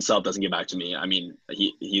 He himself doesn't get back to me. I mean,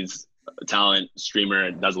 he's a talent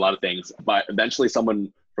streamer, does a lot of things, but eventually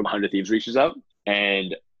someone from 100 Thieves reaches out.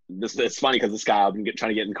 And it's funny because this guy I've been trying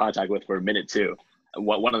to get in contact with for a minute too,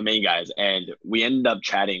 one of the main guys. And we ended up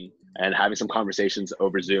chatting and having some conversations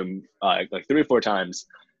over Zoom like 3 or 4 times,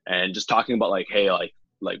 and just talking about like, hey, like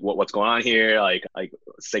what's going on here, like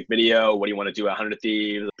sick video, what do you want to do at 100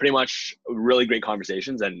 Thieves? Pretty much really great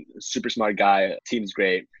conversations, and super smart guy, team's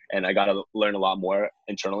great, and I got to learn a lot more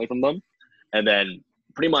internally from them. And then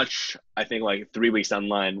pretty much I think like 3 weeks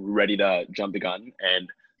online, ready to jump the gun and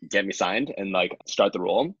get me signed and like start the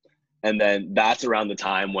role. And then that's around the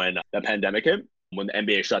time when the pandemic hit. when the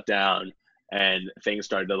NBA shut down and things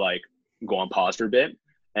started to like go on pause for a bit.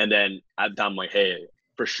 And then at the time, I'm like, hey,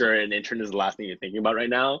 for sure, an intern is the last thing you're thinking about right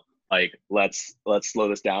now. Like, let's slow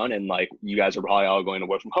this down. And like, you guys are probably all going to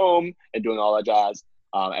work from home and doing all that jazz.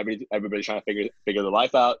 Everybody's trying to figure their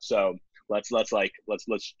life out. So let's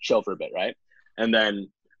chill for a bit, right? And then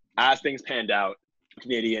as things panned out,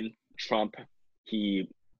 Canadian Trump, he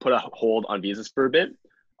put a hold on visas for a bit.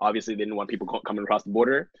 Obviously, they didn't want people coming across the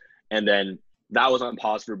border. And then that was on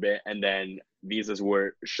pause for a bit. And then visas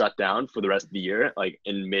were shut down for the rest of the year, like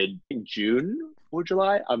in mid-June or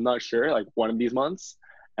July. I'm not sure, like one of these months.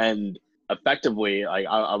 And effectively, like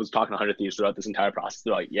I was talking to 100 Thieves throughout this entire process.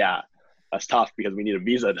 They're like, yeah, that's tough because we need a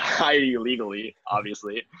visa to hire you legally,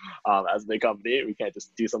 obviously, as a big company. We can't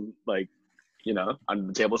just do some like, under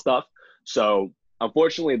the table stuff. So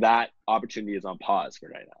unfortunately, that opportunity is on pause for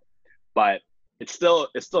right now. But it's still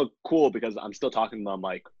cool because I'm still talking to them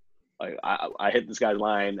like I hit this guy's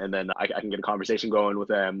line and then I can get a conversation going with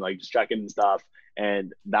them, like just checking and stuff.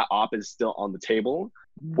 And that op is still on the table.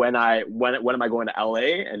 When am I going to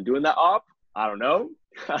LA and doing that op? I don't know.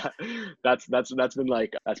 that's been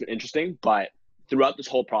interesting. But throughout this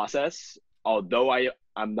whole process, although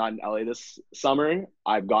I'm not in LA this summer,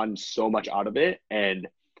 I've gotten so much out of it, and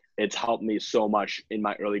it's helped me so much in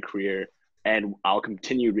my early career, and I'll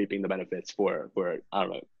continue reaping the benefits for I don't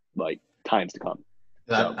know, like times to come.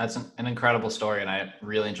 That's an incredible story, and I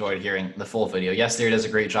really enjoyed hearing the full video. Yes, Theory does a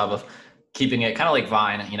great job of keeping it kind of like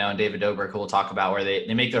Vine, and David Dobrik, who we'll talk about, where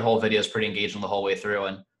they make their whole videos pretty engaging the whole way through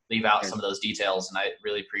and leave out some of those details, and I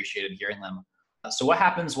really appreciated hearing them. So what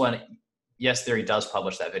happens when Yes Theory does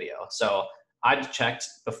publish that video? So I checked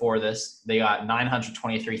before this, they got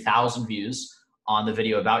 923,000 views on the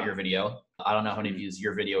video about your video. I don't know how many views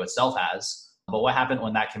your video itself has, but what happened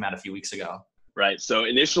when that came out a few weeks ago? Right. So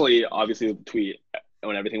initially, obviously, the tweet,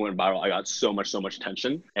 when everything went viral, I got so much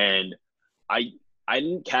attention, and I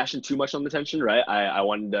didn't cash in too much on the attention, right? I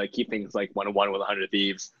wanted to keep things like one-on-one with 100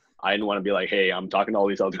 Thieves. I didn't want to be like, hey, I'm talking to all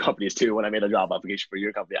these other companies too when I made a job application for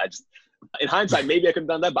your company. I just, in hindsight, maybe I could have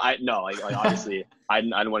done that, but obviously I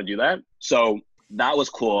didn't want to do that. So that was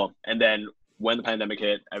cool. And then when the pandemic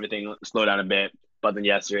hit, everything slowed down a bit. But then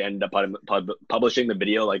yesterday, I ended up publishing the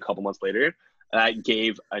video like a couple months later. That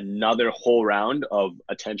gave another whole round of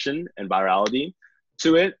attention and virality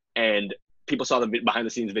to it. And people saw the behind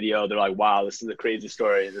the scenes video. They're like, wow, this is a crazy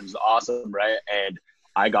story. This is awesome, right? And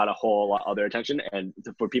I got a whole lot of other attention. And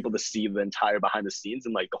for people to see the entire behind the scenes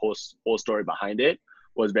and like the whole story behind it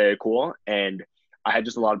was very cool. And I had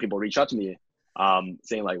just a lot of people reach out to me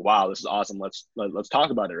saying like, wow, this is awesome. Let's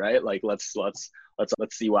talk about it, right? Like, let's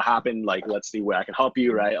see what happened. Like, let's see where I can help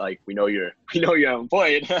you, right? Like, we know you're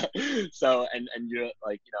employed. So, and you're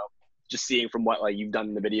like, just seeing from what like you've done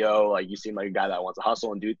in the video, like you seem like a guy that wants to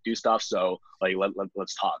hustle and do stuff. So like,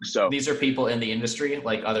 let's talk. So these are people in the industry,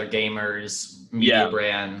 like other gamers, media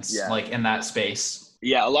brands, like in that space.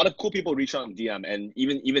 Yeah. A lot of cool people reach out in DM, and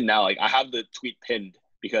even now, like I have the tweet pinned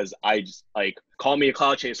because I just like, call me a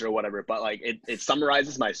cloud chaser or whatever, but like it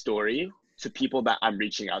summarizes my story to people that I'm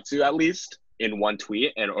reaching out to, at least in one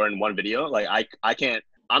tweet or in one video. Like I can't,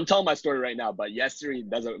 I'm telling my story right now, but Yes Theory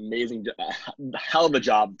does an amazing, hell of a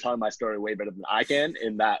job telling my story way better than I can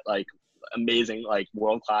in that like amazing, like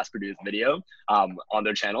world-class produced video on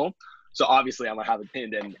their channel. So obviously I'm gonna have it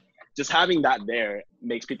pinned, and just having that there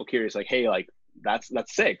makes people curious. Like, hey, like that's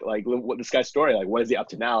sick. Like, what this guy's story, like what is he up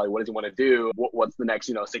to now? Like, what does he want to do? What's the next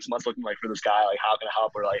 6 months looking like for this guy? Like, how can I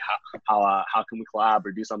help, or like how can we collab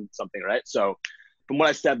or do something, right? So from what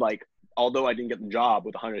I said, like although I didn't get the job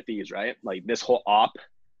with 100 Thieves, right? Like this whole op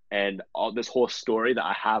and all this whole story that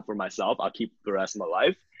I have for myself, I'll keep the rest of my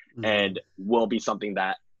life, and will be something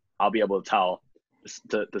that I'll be able to tell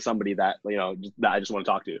to somebody that, that I just want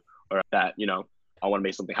to talk to, or that, I want to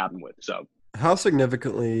make something happen with. So how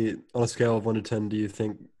significantly on a scale of 1 to 10 do you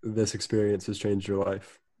think this experience has changed your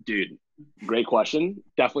life? Dude, great question.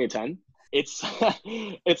 Definitely a 10. It's,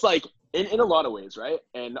 it's like in a lot of ways, right?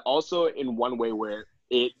 And also in one way where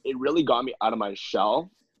it really got me out of my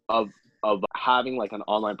shell of having like an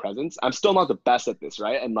online presence. I'm still not the best at this,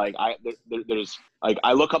 right? And like there's like,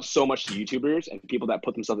 I look up so much to YouTubers and people that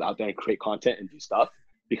put themselves out there and create content and do stuff,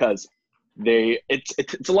 because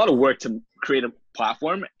it's a lot of work to create a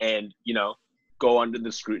platform and go under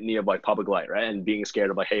the scrutiny of like public light, right? And being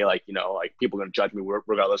scared of like, hey, like like people are gonna judge me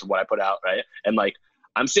regardless of what I put out, right? And like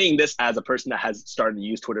I'm saying this as a person that has started to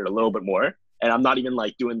use Twitter a little bit more. And I'm not even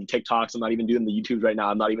like doing the TikToks. I'm not even doing the YouTubes right now.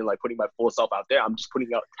 I'm not even like putting my full self out there. I'm just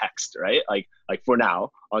putting out text, right? Like for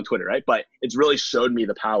now on Twitter, right? But it's really showed me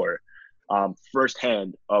the power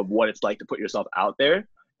firsthand of what it's like to put yourself out there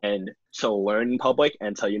and to learn in public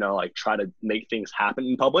and to, like try to make things happen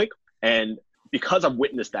in public. And because I've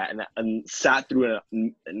witnessed that and sat through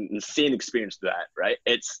an insane experience to that, right?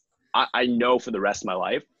 I know for the rest of my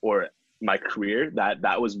life or my career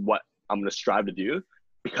that was what I'm going to strive to do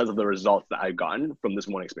because of the results that I've gotten from this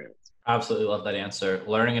one experience. Absolutely love that answer.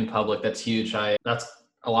 Learning in public, that's huge. That's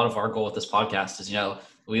a lot of our goal with this podcast is,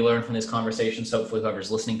 we learn from these conversations. Hopefully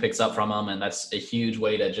whoever's listening picks up from them. And that's a huge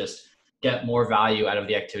way to just get more value out of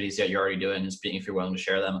the activities that you're already doing, and speaking if you're willing to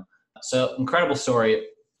share them. So incredible story.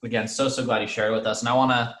 Again, so glad you shared it with us. And I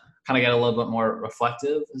want to kind of get a little bit more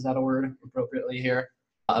reflective, is that a word appropriately here,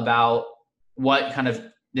 about what kind of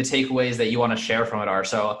the takeaways that you want to share from it are.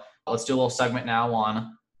 So let's do a little segment now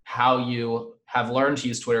on how you have learned to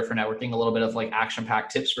use Twitter for networking, a little bit of like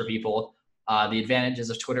action-packed tips for people, the advantages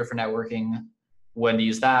of Twitter for networking, when to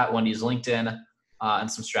use that, when to use LinkedIn,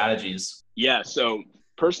 and some strategies. Yeah. So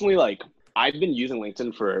personally, like I've been using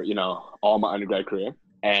LinkedIn for, all my undergrad career,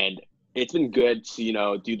 and it's been good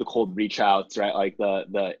to, do the cold reach outs, right? Like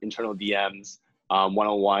the internal DMs,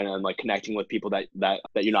 one-on-one, and like connecting with people that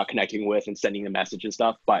you're not connecting with and sending a message and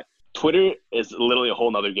stuff. But Twitter is literally a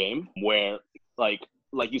whole nother game where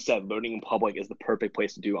like you said, learning in public is the perfect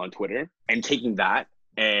place to do on Twitter, and taking that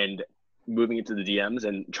and moving into the DMs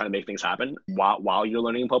and trying to make things happen while you're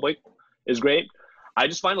learning in public is great. I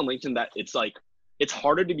just find on LinkedIn that it's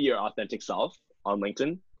harder to be your authentic self on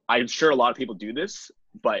LinkedIn. I'm sure a lot of people do this,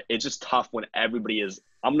 but it's just tough when everybody is,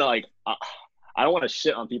 I'm not like, I don't want to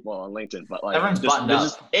shit on people on LinkedIn, but like everyone's buttoned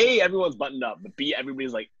up. Everyone's buttoned up, but B,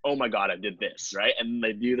 everybody's like, oh my God, I did this, right? And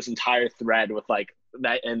they do this entire thread with like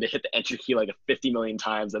that, and they hit the enter key like 50 million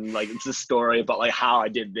times, and like it's a story about like how I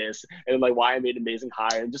did this and like why I made an amazing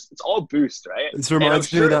hire, and just it's all boost, right? This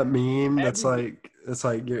reminds me of that meme that's like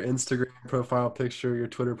your Instagram profile picture, your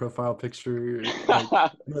Twitter profile picture, like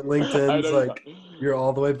LinkedIn's like you're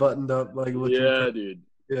all the way buttoned up, like looking. Yeah, dude.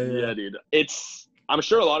 Yeah, dude. I'm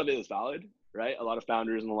sure a lot of it is valid, right? A lot of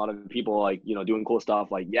founders and a lot of people like, doing cool stuff.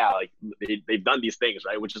 Like, yeah, like they've done these things,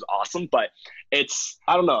 right? Which is awesome. But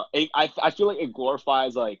I don't know. I feel like it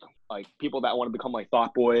glorifies like people that want to become like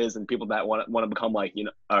thought boys, and people that want to become like,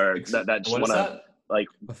 or that just want to like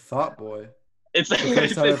a thought boy. It's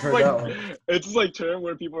this like term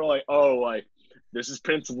where people are like, oh, like there's this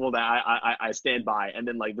principle that I stand by, and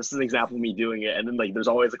then like this is an example of me doing it, and then like there's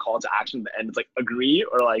always a call to action, and it's like agree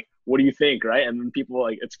or like what do you think, right? And then people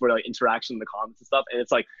like it's for like interaction in the comments and stuff, and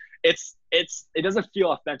it's like it doesn't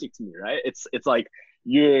feel authentic to me, right? It's like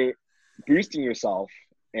you're boosting yourself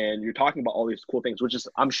and you're talking about all these cool things, which is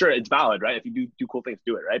I'm sure it's valid, right? If you do cool things,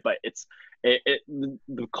 do it, right? But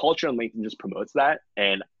the culture on LinkedIn just promotes that,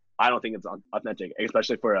 and I don't think it's authentic,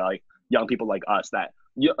 especially for like young people like us that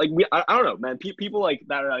I don't know, man. People like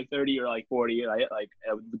that are like 30 or like 40, right? Like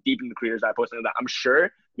deep in the careers that I posted that. I'm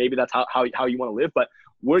sure maybe that's how you want to live, but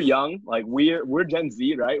we're young, like we're Gen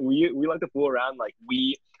Z, right? We like to fool around. Like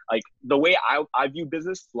the way I view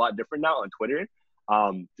business is a lot different now on Twitter.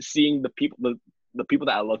 Seeing the people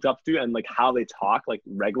that I looked up to and like how they talk like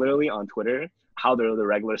regularly on Twitter, how they're the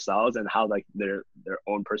regular selves, and how like their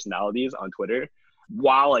own personalities on Twitter,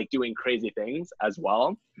 while like doing crazy things as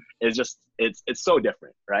well, is just it's so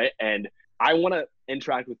different, right? And I want to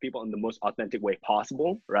interact with people in the most authentic way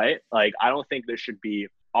possible, right? Like I don't think there should be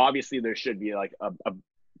like a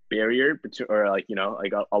barrier between, or like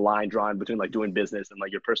like a line drawn between like doing business and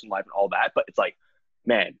like your personal life and all that. But it's like,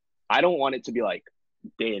 man, I don't want it to be like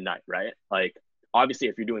day and night, right? Like obviously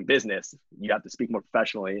if you're doing business, you have to speak more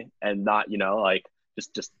professionally and not like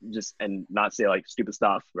just and not say like stupid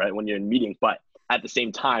stuff, right, when you're in meetings. But at the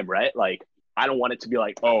same time, right, like I don't want it to be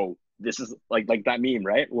like, oh, this is like that meme,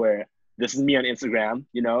 right, where this is me on Instagram,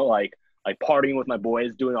 like partying with my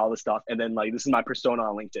boys, doing all this stuff, and then like this is my persona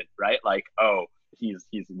on LinkedIn, right? Like, oh, he's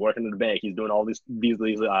working in the bank, he's doing all these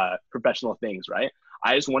professional things, right?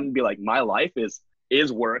 I just want to be like, my life is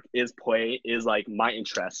work, is play, is like my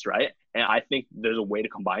interests, right? And I think there's a way to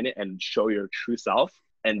combine it and show your true self,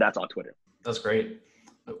 and that's on Twitter. That's great.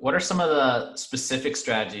 What are some of the specific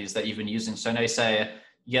strategies that you've been using? So I know you say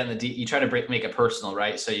you try to make it personal,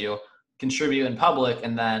 right? So you contribute in public,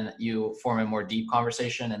 and then you form a more deep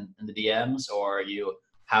conversation in the DMs, or you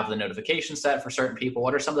have the notification set for certain people.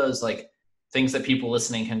 What are some of those like things that people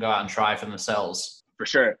listening can go out and try for themselves? For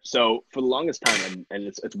sure. So for the longest time, and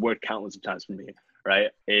it's worked countless of times for me,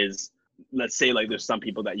 right, is let's say like there's some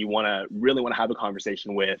people that you really want to have a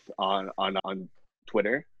conversation with on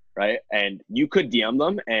Twitter, right? And you could DM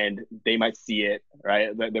them and they might see it,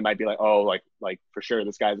 right? They might be like, oh, like for sure,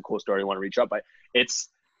 this guy has a cool story, I want to reach out. But it's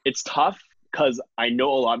tough because I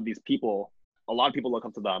know a lot of these people a lot of people look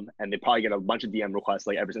up to them and they probably get a bunch of DM requests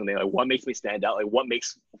like every single day. Like, what makes me stand out? Like, what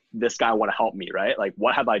makes this guy want to help me, right? Like,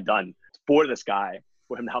 what have I done for this guy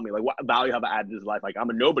for him to help me? Like, what value have I added to his life? Like, I'm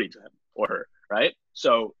a nobody to him or her, right?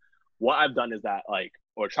 So what I've done is that, like,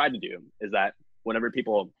 or tried to do is that whenever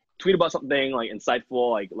people tweet about something like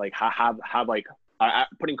insightful, like have like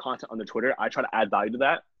putting content on their Twitter, I try to add value to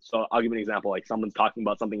that. So I'll give you an example. Like, someone's talking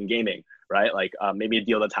about something in gaming, right? Like maybe a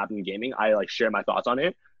deal that's happening in gaming. I like share my thoughts on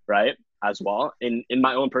it, right? As well in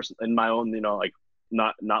my own you know, like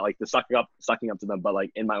not like the sucking up to them, but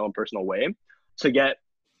like in my own personal way to get,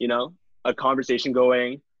 you know, a conversation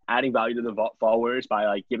going, adding value to the followers by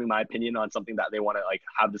like giving my opinion on something that they want to like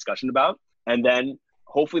have discussion about. And then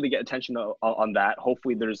hopefully they get attention on that.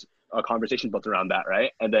 Hopefully there's a conversation built around that,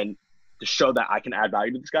 right? And then to show that I can add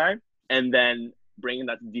value to this guy, and then bringing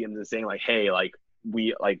that to DMs and saying like, hey, like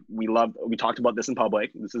we talked about this in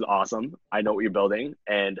public. This is awesome. I know what you're building.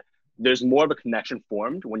 And there's more of a connection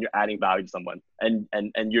formed when you're adding value to someone. And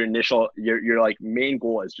your initial, your like main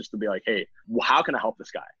goal is just to be like, hey, well, how can I help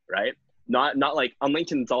this guy, right? Not like on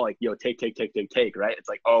LinkedIn, it's all like, yo, take, right? It's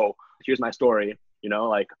like, oh, here's my story. You know,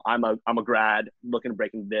 like I'm a grad looking to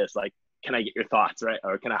break into this. Like, can I get your thoughts, right?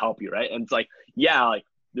 Or can I help you, right? And it's like, yeah, like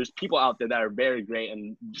there's people out there that are very great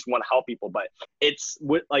and just want to help people. But it's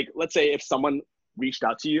like, let's say if someone reached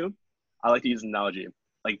out to you, I like to use an analogy,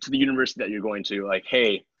 like to the university that you're going to, like,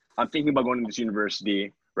 hey, I'm thinking about going to this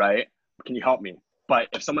university, right? Can you help me? But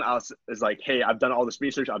if someone else is like, hey, I've done all this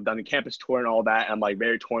research, I've done the campus tour and all that, and I'm like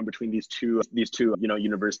very torn between these two, you know,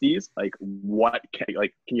 universities. Like, can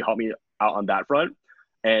you help me out on that front?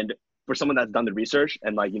 And for someone that's done the research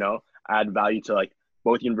and like, you know, add value to like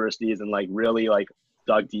both universities and like really like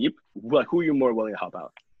dug deep, like who are you more willing to help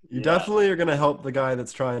out? You definitely are going to help the guy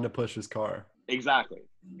that's trying to push his car. Exactly.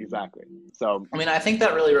 So, I mean, I think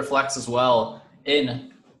that really reflects as well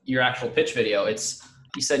in your actual pitch video.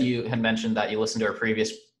 You said you had mentioned that you listened to our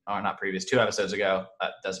two episodes ago.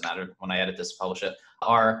 That doesn't matter when I edit this and publish it.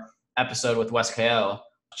 Our episode with Wes KO,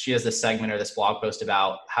 she has this segment or this blog post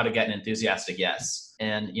about how to get an enthusiastic yes.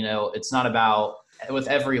 And, you know, it's not about with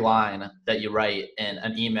every line that you write in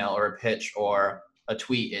an email or a pitch or a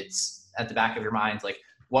tweet, it's at the back of your mind, like,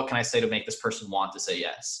 what can I say to make this person want to say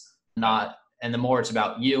yes? And the more it's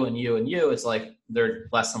about you and you and you, it's like they're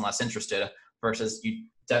less and less interested versus you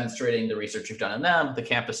demonstrating the research you've done on them, the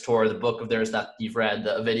campus tour, the book of theirs that you've read,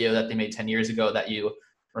 the video that they made 10 years ago that you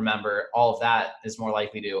remember. All of that is more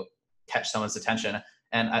likely to catch someone's attention.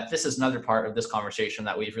 And this is another part of this conversation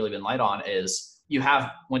that we've really been light on is you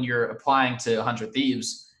have, when you're applying to 100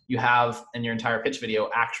 Thieves, you have in your entire pitch video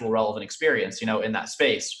actual relevant experience, you know, in that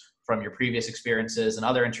space from your previous experiences and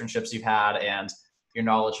other internships you've had and your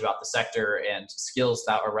knowledge about the sector and skills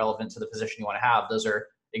that are relevant to the position you want to have. Those are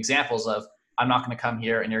examples of, I'm not going to come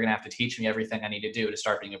here and you're going to have to teach me everything I need to do to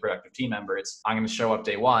start being a productive team member. I'm going to show up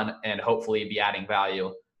day one and hopefully be adding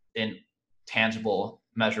value in tangible,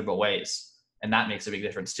 measurable ways. And that makes a big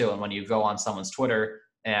difference too. And when you go on someone's Twitter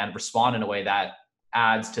and respond in a way that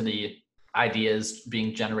adds to the ideas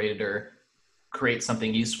being generated or create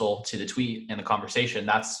something useful to the tweet and the conversation,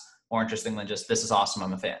 that's more interesting than just, this is awesome,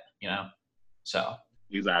 I'm a fan, you know? So.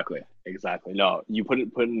 Exactly. No, you put it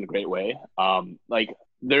in a great way. Like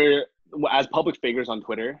there, as public figures on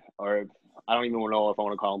Twitter, or I don't even know if I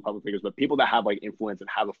want to call them public figures, but people that have like influence and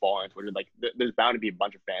have a following on Twitter, like there's bound to be a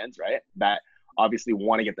bunch of fans, right? That obviously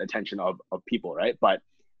want to get the attention of people, right? But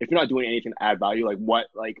if you're not doing anything to add value,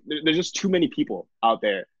 there's just too many people out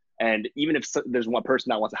there. And even if there's one person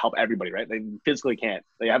that wants to help everybody, right? They physically can't.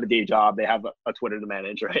 They have a day job, they have a Twitter to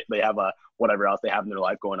manage, right? They have a whatever else they have in their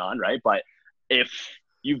life going on, right? But if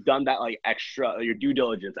you've done that like extra, your due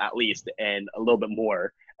diligence at least, and a little bit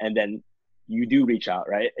more, and then you do reach out,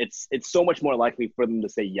 right? It's so much more likely for them to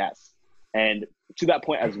say yes. And to that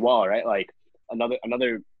point as well, right? Like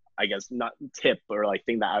another, I guess, not tip or like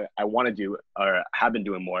thing that I want to do or have been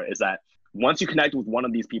doing more is that once you connect with one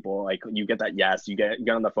of these people, like you get that yes, you get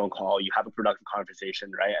on the phone call, you have a productive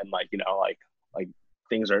conversation, right? And like, you know, like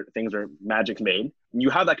things are magic's made. You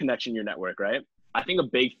have that connection in your network, right? I think a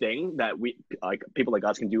big thing that we like people like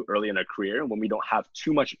us can do early in our career when we don't have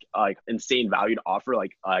too much like insane value to offer,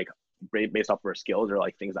 like based off of our skills or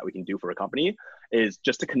like things that we can do for a company, is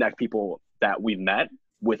just to connect people that we've met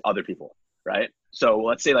with other people, right? So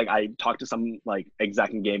let's say like I talked to some like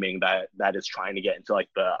exec in gaming that is trying to get into like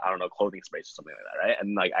the, I don't know, clothing space or something like that, right?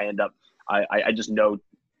 And like I end up, I just know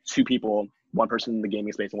two people, one person in the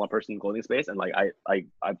gaming space and one person in the clothing space. And like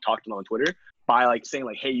I've talked to them on Twitter by like saying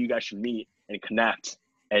like, hey, you guys should meet and connect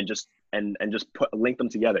and just link them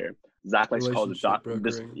together. Zach likes to call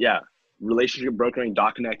it relationship brokering,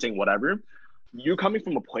 dot connecting, whatever. you're coming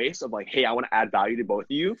from a place of like, hey, I want to add value to both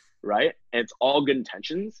of you, right? And it's all good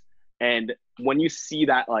intentions. And when you see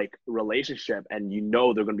that like relationship and you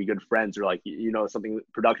know they're going to be good friends, or like, you know, something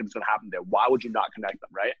productive is going to happen there, why would you not connect them,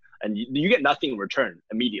 right? And you get nothing in return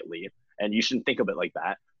immediately, and you shouldn't think of it like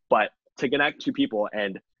that. But to connect two people,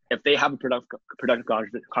 and if they have a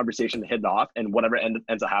productive conversation to hit it off, and whatever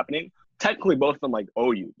ends up happening, technically both of them like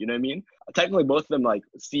owe you. You know what I mean? Technically both of them like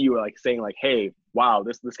see you like saying like, hey, wow,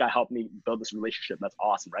 this guy helped me build this relationship. That's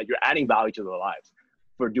awesome, right? You're adding value to their lives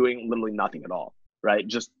for doing literally nothing at all, right?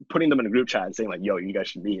 Just putting them in a group chat and saying like, yo, you guys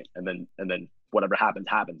should meet, and then whatever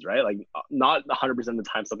happens, right? Like not 100% of the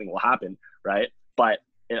time something will happen, right? But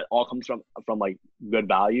it all comes from like good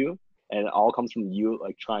value, and it all comes from you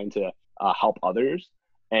like trying to help others.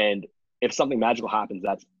 And if something magical happens,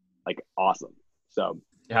 that's like awesome. So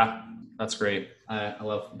yeah, that's great. I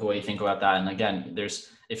love the way you think about that. And again,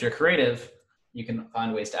 if you're creative, you can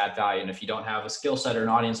find ways to add value. And if you don't have a skill set or an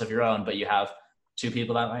audience of your own, but you have two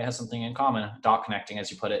people that might have something in common, dot connecting, as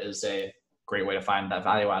you put it, is a great way to find that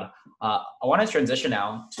value add. I want to transition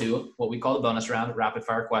now to what we call the bonus round, rapid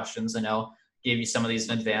fire questions. I know gave you some of these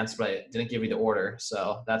in advance, but I didn't give you the order.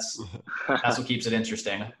 So that's what keeps it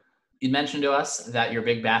interesting. You mentioned to us that you're a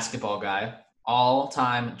big basketball guy.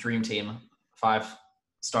 All-time dream team, 5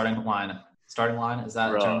 starting line. Starting line, is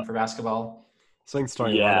that a term for basketball? Saying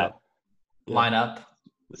starting lineup. Yeah. Lineup.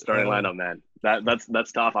 Starting lineup, man.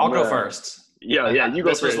 That's tough. I'll go first. Yeah, you go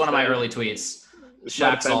first. This was one of my early tweets.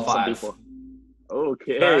 Shaq's all 5.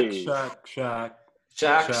 Okay. Shaq,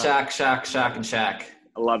 and Shaq.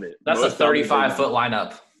 I love it. That's a 35-foot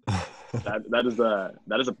lineup. That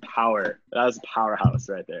is a powerhouse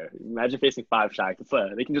right there. Imagine facing 5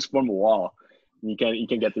 Shaq. They can just form a wall. And you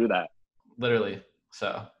can get through that. Literally.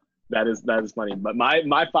 So that is funny. But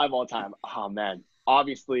my 5 all time. Oh man,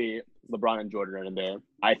 obviously LeBron and Jordan are in there.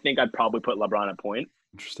 I think I'd probably put LeBron at point.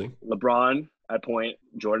 Interesting. LeBron at point,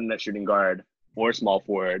 Jordan at shooting guard or small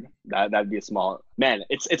forward. That'd be a small man.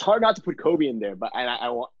 It's hard not to put Kobe in there, but I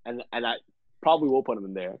probably will put him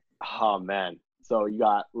in there. Oh man. So you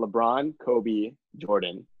got LeBron, Kobe,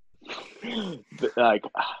 Jordan. Like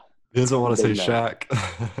he doesn't want to say Shaq.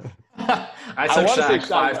 I took Shaq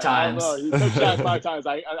 5 times. I don't know. You took Shaq 5 times.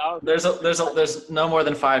 I don't there's no more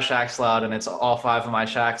than 5 Shaqs allowed, and it's all 5 of my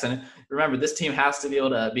Shaqs. And remember, this team has to be able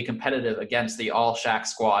to be competitive against the all Shaq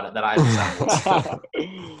squad that I've assembled.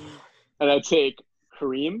 And I take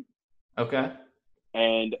Kareem. Okay.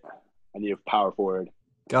 And I need a power forward.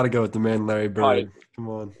 Got to go with the man, Larry Bird. Come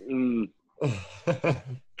on.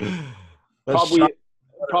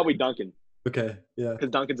 Probably Duncan. Okay, yeah. Because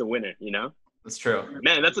Duncan's a winner, you know? That's true.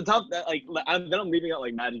 Man, that's a tough. Then I'm leaving out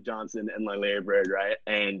like Magic Johnson and like Larry Bird, right?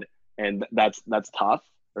 And that's tough,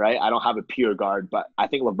 right? I don't have a pure guard, but I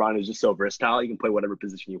think LeBron is just so versatile. He can play whatever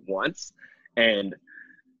position he wants, and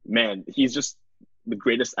man, he's just the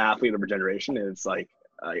greatest athlete of our generation. And it's like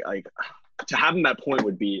to have him at point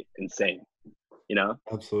would be insane, you know?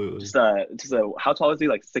 Absolutely. Just a how tall is he?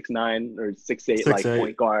 Like 6'9" or 6'8", like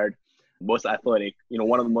point guard. Most athletic, you know,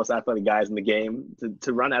 one of the most athletic guys in the game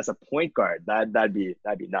to run as a point guard. That'd be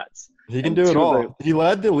nuts. He can do it all. He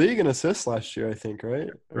led the league in assists last year, I think,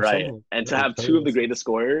 right? Right. And to have 2 of the greatest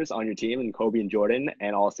scorers on your team, and Kobe and Jordan,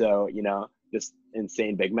 and also, you know, just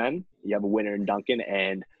insane big men. You have a winner in Duncan,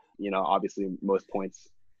 and, you know, obviously most points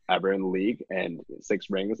ever in the league, and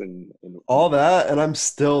 6 rings and all that, and I'm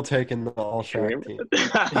still taking the all Shaq team.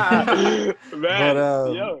 Man,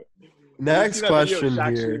 but, yo. Next question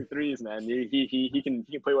here. Threes, man. He can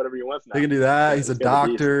play whatever he wants now. He can do that. He's a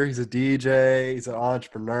doctor. He's a DJ. He's an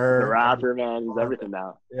entrepreneur. He's a rapper, man. He's everything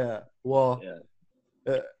now. Yeah. Well,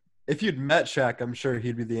 if you'd met Shaq, I'm sure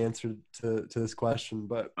he'd be the answer to this question.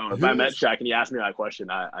 But if I met Shaq and he asked me that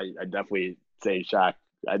question, I definitely say Shaq.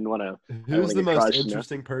 I didn't want to. Who's the most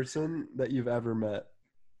interesting person that you've ever met?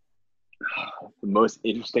 The most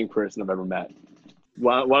interesting person I've ever met.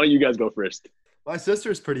 Why don't you guys go first? My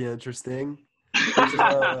sister's pretty interesting. She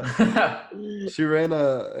ran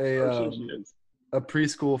a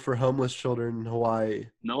preschool for homeless children in Hawaii.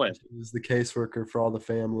 No way. She was the caseworker for all the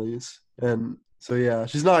families. And so, yeah,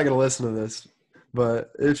 she's not going to listen to this.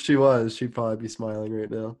 But if she was, she'd probably be smiling right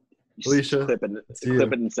now. Alicia, clip it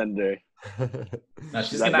and send it to her. No,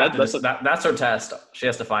 she's gonna have to that's her test. She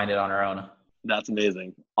has to find it on her own. That's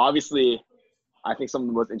amazing. Obviously, I think some of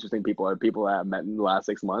the most interesting people are people that I've met in the last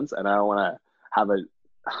 6 months, and I don't want to have a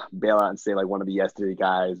bail out and say like one of the yesterday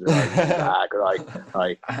guys or like Zach or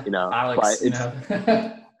like you know Alex, but it's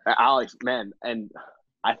Alex, man, and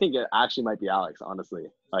I think it actually might be Alex, honestly.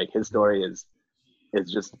 Like his story is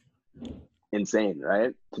just insane,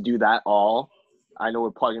 right? To do that all, I know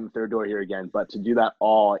we're plugging the third door here again, but to do that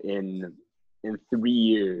all in in 3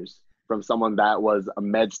 years from someone that was a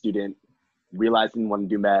med student, realized he didn't want to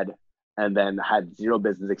do med, and then had zero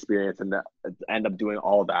business experience and end up doing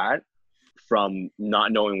all that from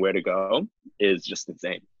not knowing where to go is just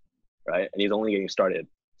insane, right? And he's only getting started.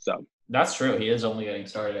 So that's true. He is only getting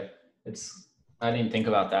started. I didn't even think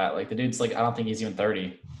about that. Like the dude's like, I don't think he's even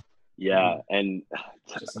 30. Yeah, and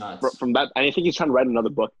just nuts. From that, I think he's trying to write another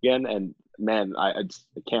book again, and man, I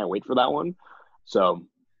can't wait for that one. So,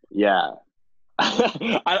 yeah,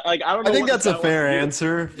 I don't know. I think that's a fair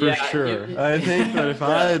answer for sure. I think that if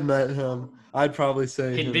I had met him, I'd probably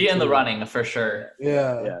say he'd be in the running for sure.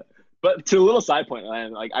 Yeah. But to a little side point,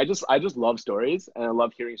 man, like I just love stories, and I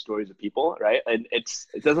love hearing stories of people, right? And it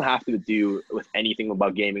doesn't have to do with anything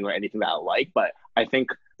about gaming or anything that I like, but I think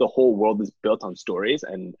the whole world is built on stories,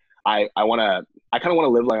 and I kind of want to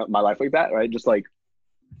live like my life like that, right? Just like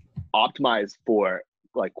optimize for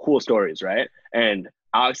like cool stories, right? And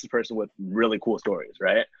Alex is a person with really cool stories,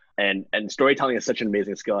 right? And storytelling is such an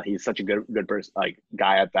amazing skill. He's such a good person, like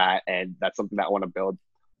guy at that, and that's something that I want to build,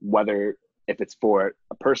 whether if it's for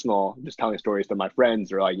a personal, just telling stories to my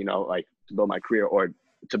friends, or like, you know, like to build my career, or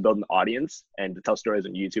to build an audience and to tell stories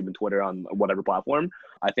on YouTube and Twitter, on whatever platform.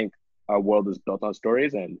 I think our world is built on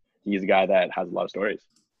stories, and he's a guy that has a lot of stories.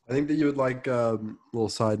 I think that you would like, little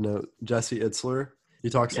side note, Jesse Itzler. He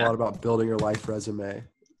talks a lot about building your life resume,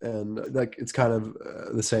 and like it's kind of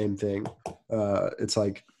the same thing. It's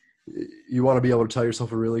like you want to be able to tell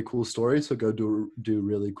yourself a really cool story, so go do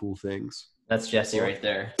really cool things. That's Jesse right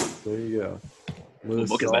there. There you go.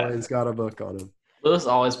 Lewis always got a book on him. Lewis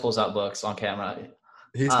always pulls out books on camera.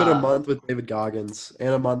 He spent a month with David Goggins and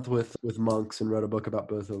a month with monks, and wrote a book about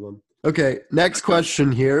both of them. Okay, next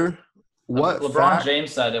question here. What LeBron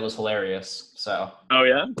James said it was hilarious. So. Oh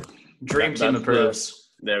yeah. Dream Team approves.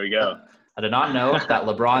 There we go. I did not know that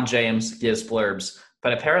LeBron James gives blurbs,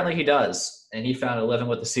 but apparently he does, and he found a Living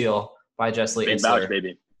with the Seal by Jesse Itzler. Big vouch,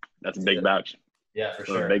 baby. That's a big vouch. Yeah, for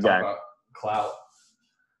sure. Big guy. Clout.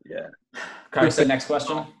 Yeah. Carter said next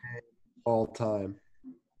question. All time.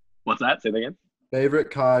 What's that? Say that again. Favorite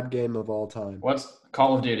COD game of all time. What's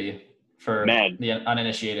Call of Duty for the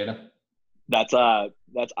uninitiated? That's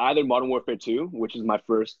either Modern Warfare 2, which is my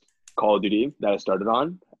first Call of Duty that I started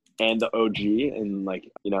on, and the OG in like,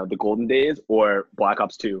 you know, the golden days, or Black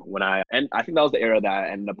Ops 2 and I think that was the era that I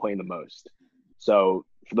ended up playing the most. So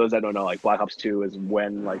for those that don't know, like Black Ops 2 is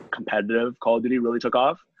when like competitive Call of Duty really took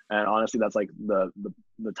off. And honestly, that's like the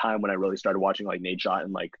time when I really started watching like Nadeshot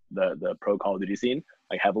and like the pro Call of Duty scene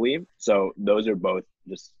like heavily. So those are both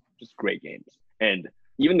just great games. And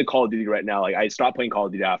even the Call of Duty right now, like I stopped playing Call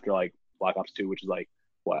of Duty after like Black Ops 2, which is like,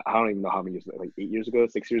 what, I don't even know how many years, like 8 years ago,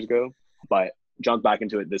 6 years ago, but jumped back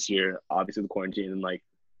into it this year, obviously the quarantine, and like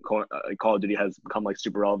Call of Duty has become like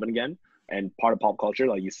super relevant again and part of pop culture.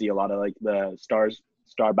 Like you see a lot of like the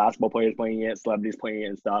star basketball players playing it, celebrities playing it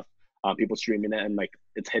and stuff. People streaming it, and like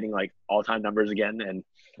it's hitting like all-time numbers again, and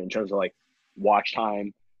in terms of like watch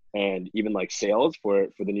time and even like sales for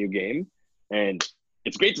the new game. And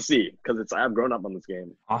it's great to see, because I've grown up on this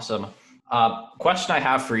game. Awesome. Question I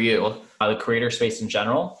have for you, the creator space in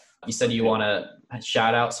general. You said you want to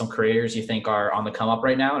shout out some creators you think are on the come up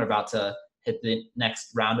right now and about to hit the next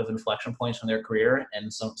round of inflection points from their career,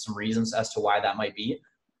 and some reasons as to why that might be.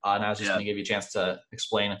 And I was just going to give you a chance to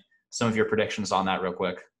explain some of your predictions on that real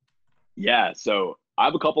quick. Yeah, so I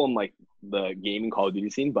have a couple in like the gaming Call of Duty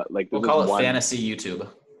scene, but like we'll call it fantasy YouTube.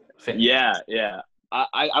 Yeah.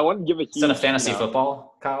 I want to give a huge, instead of fantasy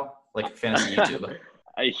football, Kyle, like fantasy YouTube.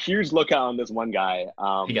 A huge lookout on this one guy.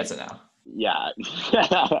 He gets it now. Yeah.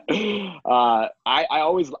 I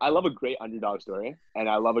love a great underdog story, and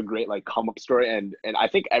I love a great like come up story, and I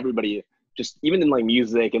think everybody, just even in like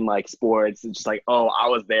music and like sports, it's just like, oh, I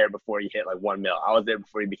was there before he hit like 1 mil. I was there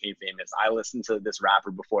before he became famous. I listened to this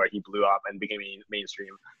rapper before he blew up and became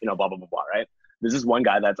mainstream, you know, blah, blah, blah, blah, right? This is one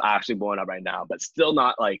guy that's actually blowing up right now, but still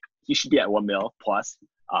not like, he should be at 1 mil plus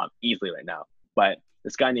easily right now. But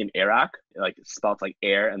this guy named Eric, like spelled like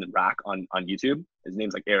air and then rack on YouTube. His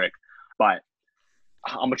name's like Eric. But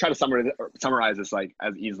I'm gonna try to summarize this like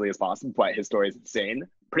as easily as possible, but his story is insane.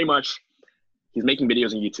 Pretty much, he's making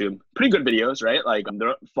videos on YouTube, pretty good videos, right? Like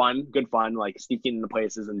they're good fun, like sneaking into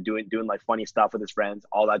places and doing like funny stuff with his friends,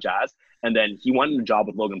 all that jazz. And then he wanted a job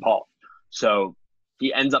with Logan Paul. So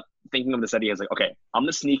he ends up thinking of this idea as like, okay, I'm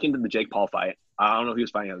gonna sneak into the Jake Paul fight. I don't know who he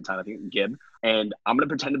was fighting at the time, I think Gib. And I'm gonna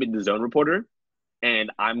pretend to be the zone reporter.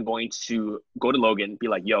 And I'm going to go to Logan, be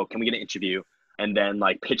like, yo, can we get an interview? And then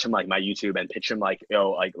like pitch him like my YouTube and pitch him like,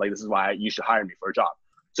 yo, like this is why you should hire me for a job.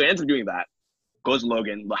 So he ends up doing that. Goes to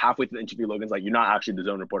Logan, halfway through the interview, Logan's like, you're not actually the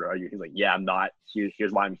zone reporter, are you? He's like, yeah, I'm not.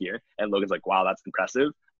 Here's why I'm here. And Logan's like, wow, that's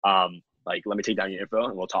impressive. Like, let me take down your info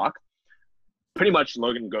and we'll talk. Pretty much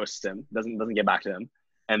Logan ghosts him, doesn't get back to him.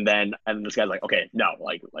 And then this guy's like, okay, no,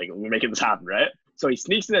 like we're making this happen, right? So he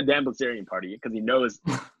sneaks in a Dan Bilzerian party because he knows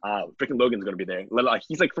freaking Logan's gonna be there. Like,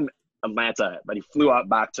 he's like from Atlanta, but he flew out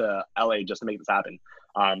back to LA just to make this happen.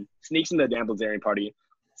 Sneaks into the Dan Bilzerian party,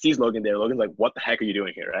 sees Logan there. Logan's like, what the heck are you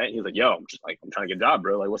doing here, right? He's like, yo, I'm trying to get a job,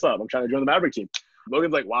 bro. Like, what's up? I'm trying to join the Maverick team.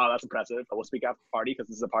 Logan's like, wow, that's impressive. I will speak after the party because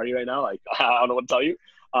this is a party right now. Like, I don't know what to tell you.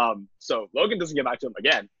 So Logan doesn't get back to him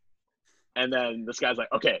again. And then this guy's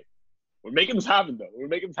like, okay, we're making this happen though. We're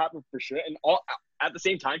making this happen for sure. And all at the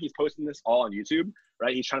same time, he's posting this all on YouTube,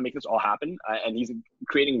 right? He's trying to make this all happen. And he's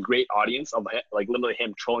creating a great audience of like literally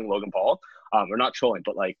him trolling Logan Paul. Or not trolling,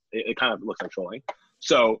 but like it kind of looks like trolling.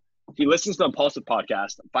 So he listens to the Impulsive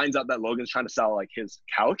podcast, finds out that Logan's trying to sell like his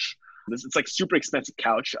couch. It's like super expensive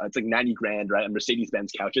couch. It's like 90 grand, right? And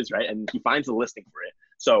Mercedes-Benz couches, right? And he finds the listing for it.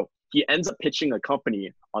 So he ends up pitching a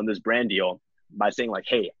company on this brand deal by saying like,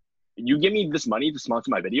 hey, you give me this money to sponsor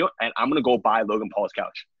my video and I'm going to go buy Logan Paul's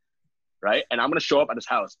couch, right? And I'm going to show up at his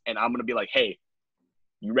house and I'm going to be like, hey,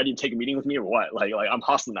 you ready to take a meeting with me or what? Like I'm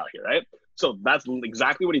hustling out here, right? So that's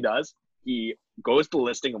exactly what he does. He goes to the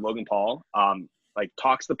listing of Logan Paul, like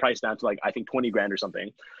talks the price down to like, I think 20 grand or something.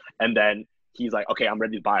 And then he's like, okay, I'm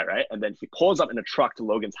ready to buy it, right? And then he pulls up in a truck to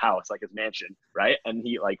Logan's house, like his mansion, right? And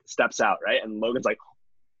he like steps out, right? And Logan's like,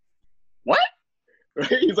 what?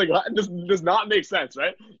 Right? He's like, what? This does not make sense,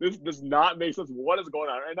 right? This does not make sense. What is going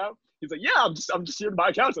on right now? He's like, yeah, I'm just here to buy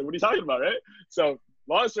a couch. Like, what are you talking about, right? So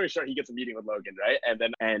long story short, he gets a meeting with Logan, right?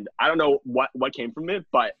 And I don't know what came from it,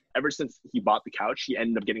 but ever since he bought the couch, he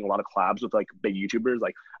ended up getting a lot of collabs with like big YouTubers,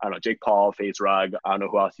 like, I don't know, Jake Paul, Face Rug. I don't know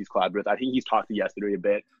who else he's collabed with. I think he's talked to Yesterday a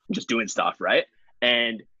bit, just doing stuff, right?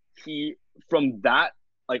 And he, from that,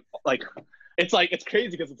 like, it's crazy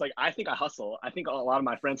because it's like, I think I hustle. I think a lot of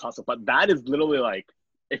my friends hustle, but that is literally like,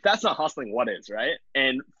 if that's not hustling, what is, right?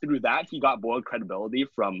 And through that, he got boiled credibility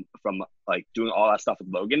from like doing all that stuff with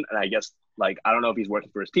Logan. And I guess, like, I don't know if he's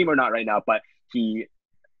working for his team or not right now, but he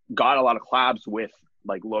got a lot of collabs with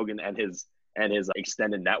like Logan and his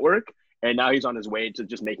extended network. And now he's on his way to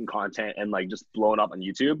just making content and like just blowing up on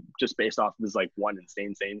YouTube just based off this like one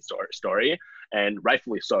insane story, and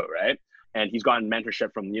rightfully so, right? And he's gotten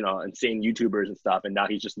mentorship from, you know, insane YouTubers and stuff. And now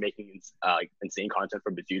he's just making insane content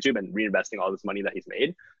for his YouTube and reinvesting all this money that he's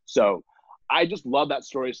made. So I just love that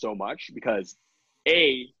story so much because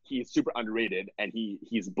A, he's super underrated and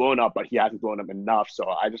he's blown up, but he hasn't blown up enough. So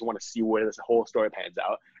I just want to see where this whole story pans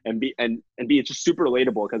out. And B, it's just super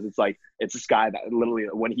relatable because it's like, it's this guy that literally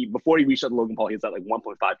before he reached out to Logan Paul, he was at like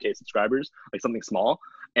 1.5K subscribers, like something small.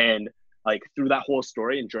 And like through that whole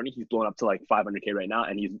story and journey, he's blown up to like 500K right now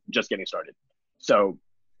and he's just getting started. So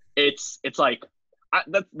it's like, I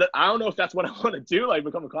don't know if that's what I want to do, like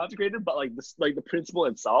become a content creator, but like this, like the principle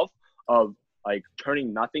itself of like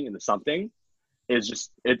turning nothing into something is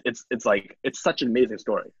just, it's like, it's such an amazing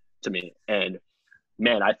story to me. And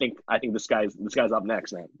man, I think this guy's up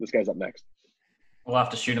next, man. This guy's up next. We'll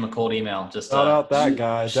have to shoot him a cold email. Just shout out that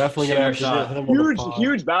guy. Definitely gonna have to get him on the pod.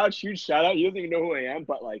 Huge vouch, huge shout out. He doesn't even know who I am,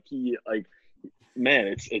 but like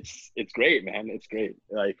man, it's great, man. It's great.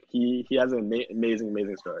 Like he has an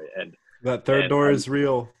amazing story, and that third door is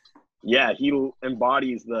real. Yeah, he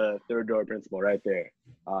embodies the third door principle right there.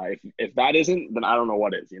 If that isn't, then I don't know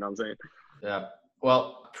what is. You know what I'm saying? Yeah.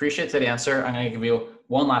 Well, appreciate that answer. I'm gonna give you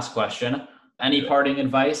one last question. Any parting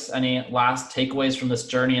advice? Any last takeaways from this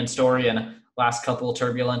journey and story and last couple of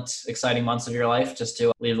turbulent, exciting months of your life, just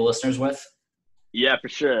to leave the listeners with? Yeah, for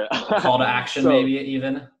sure. Call to action, maybe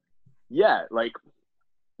even. Yeah, like,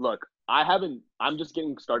 look, I'm just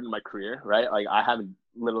getting started in my career, right? Like, I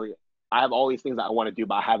have all these things that I want to do,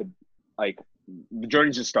 but I haven't, like, the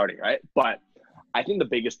journey's just starting, right? But I think the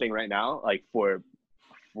biggest thing right now, like, for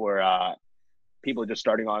people just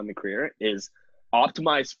starting on in the career is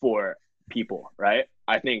optimize for people, right?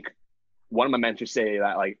 I think one of my mentors say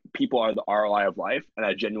that like people are the ROI of life, and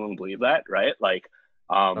I genuinely believe that, right? Like,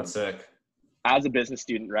 that's sick. As a business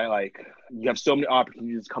student, right? Like you have so many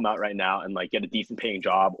opportunities to come out right now and like get a decent paying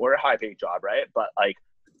job or a high paying job, right? But like,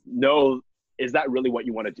 no, is that really what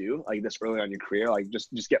you want to do? Like this early on in your career, like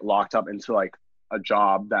just get locked up into like a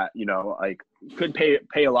job that, you know, like could pay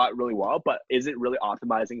a lot really well, but is it really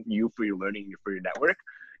optimizing you for your learning, for your network?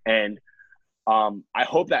 And I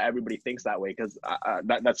hope that everybody thinks that way, because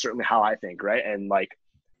that's certainly how I think, right? And like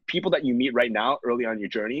people that you meet right now early on your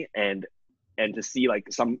journey, and to see like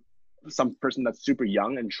some person that's super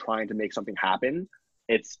young and trying to make something happen,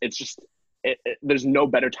 it's just there's no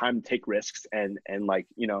better time to take risks and like,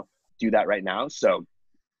 you know, do that right now. So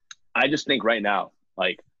I just think right now,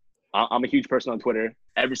 like I'm a huge person on Twitter.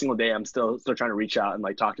 Every single day, I'm still trying to reach out and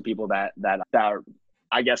like talk to people that are,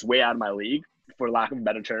 I guess, way out of my league, for lack of a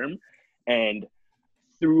better term. And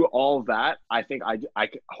through all of that, I think I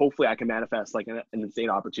hopefully I can manifest like an insane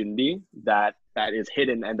opportunity that is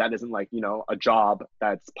hidden, and that isn't like, you know, a job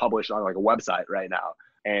that's published on like a website right now.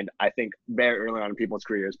 And I think very early on in people's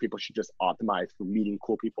careers, people should just optimize for meeting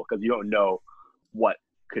cool people, because you don't know what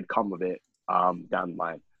could come of it down the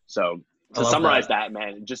line. So to summarize that,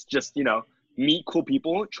 man, just you know, meet cool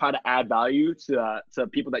people, try to add value to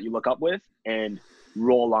people that you look up with, and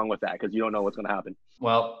roll along with that, because you don't know what's going to happen.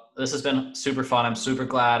 Well, this has been super fun. I'm super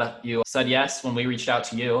glad you said yes when we reached out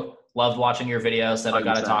to you. Loved watching your videos. Said I've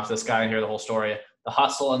got to talk to this guy and hear the whole story. The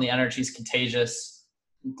hustle and the energy is contagious.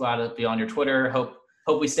 I'm glad to be on your Twitter. Hope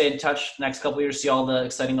we stay in touch next couple of years, see all the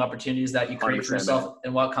exciting opportunities that you create for yourself, man,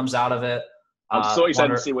 and what comes out of it. I'm so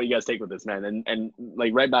excited to see what you guys take with this, man. And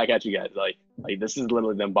like right back at you guys. Like this is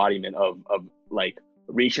literally the embodiment of like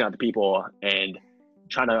reaching out to people and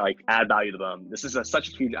trying to like add value to them. This is such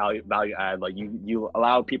a huge value add. Like you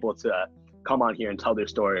allow people to come on here and tell their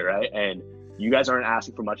story, right? And you guys aren't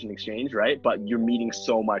asking for much in exchange, right? But you're meeting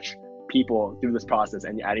so much people through this process,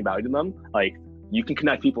 and you're adding value to them. Like you can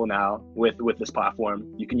connect people now with this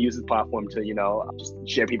platform. You can use this platform to, you know, just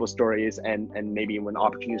share people's stories, and maybe when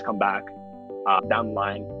opportunities come back down the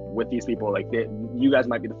line with these people, like you guys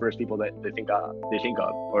might be the first people that they think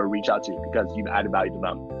of or reach out to, because you've added value to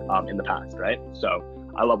them in the past, right? So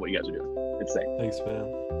I love what you guys are doing. It's sick. Thanks,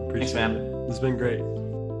 man. Thanks, man. It's been great.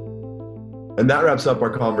 And that wraps up our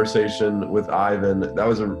conversation with Ivan. That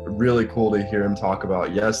was really cool to hear him talk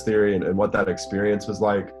about Yes Theory and what that experience was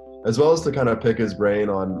like, as well as to kind of pick his brain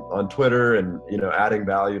on Twitter and, you know, adding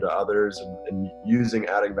value to others and using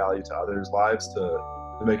adding value to others' lives to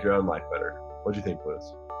make your own life better. What do you think,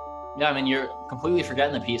 Liz? Yeah, I mean, you're completely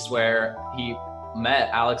forgetting the piece where he met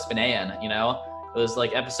Alex Banayan, you know? It was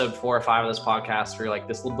like episode 4 or 5 of this podcast where you're like,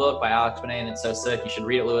 this little book by Alex Banayan, it's so sick. You should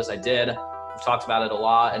read it, Lewis. I did. We've talked about it a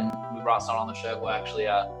lot, and we brought someone on the show who actually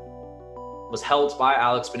was helped by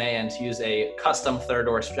Alex Banayan to use a custom third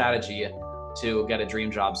door strategy to get a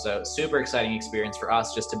dream job. So super exciting experience for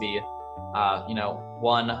us just to be, you know,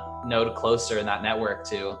 one node closer in that network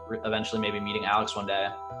to eventually maybe meeting Alex one day.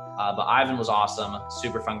 But Ivan was awesome,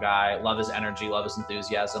 super fun guy. Love his energy, love his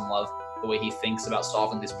enthusiasm, love the way he thinks about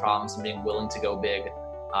solving these problems and being willing to go big,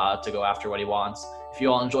 to go after what he wants. If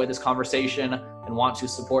you all enjoyed this conversation and want to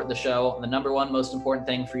support the show, the number one most important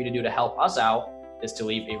thing for you to do to help us out is to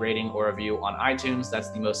leave a rating or review on iTunes.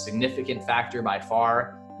 That's the most significant factor by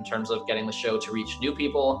far in terms of getting the show to reach new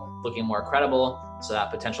people, looking more credible, so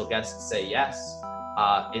that potential guests say yes.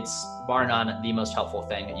 It's bar none the most helpful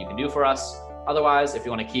thing that you can do for us. Otherwise, if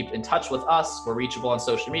you want to keep in touch with us, we're reachable on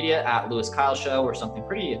social media at Lewis Kyle Show or something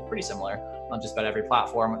pretty similar on just about every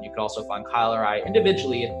platform. You could also find Kyle or I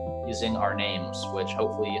individually using our names, which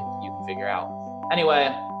hopefully you can figure out.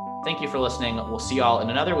 Anyway, thank you for listening. We'll see y'all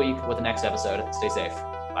in another week with the next episode. Stay safe.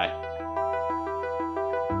 Bye.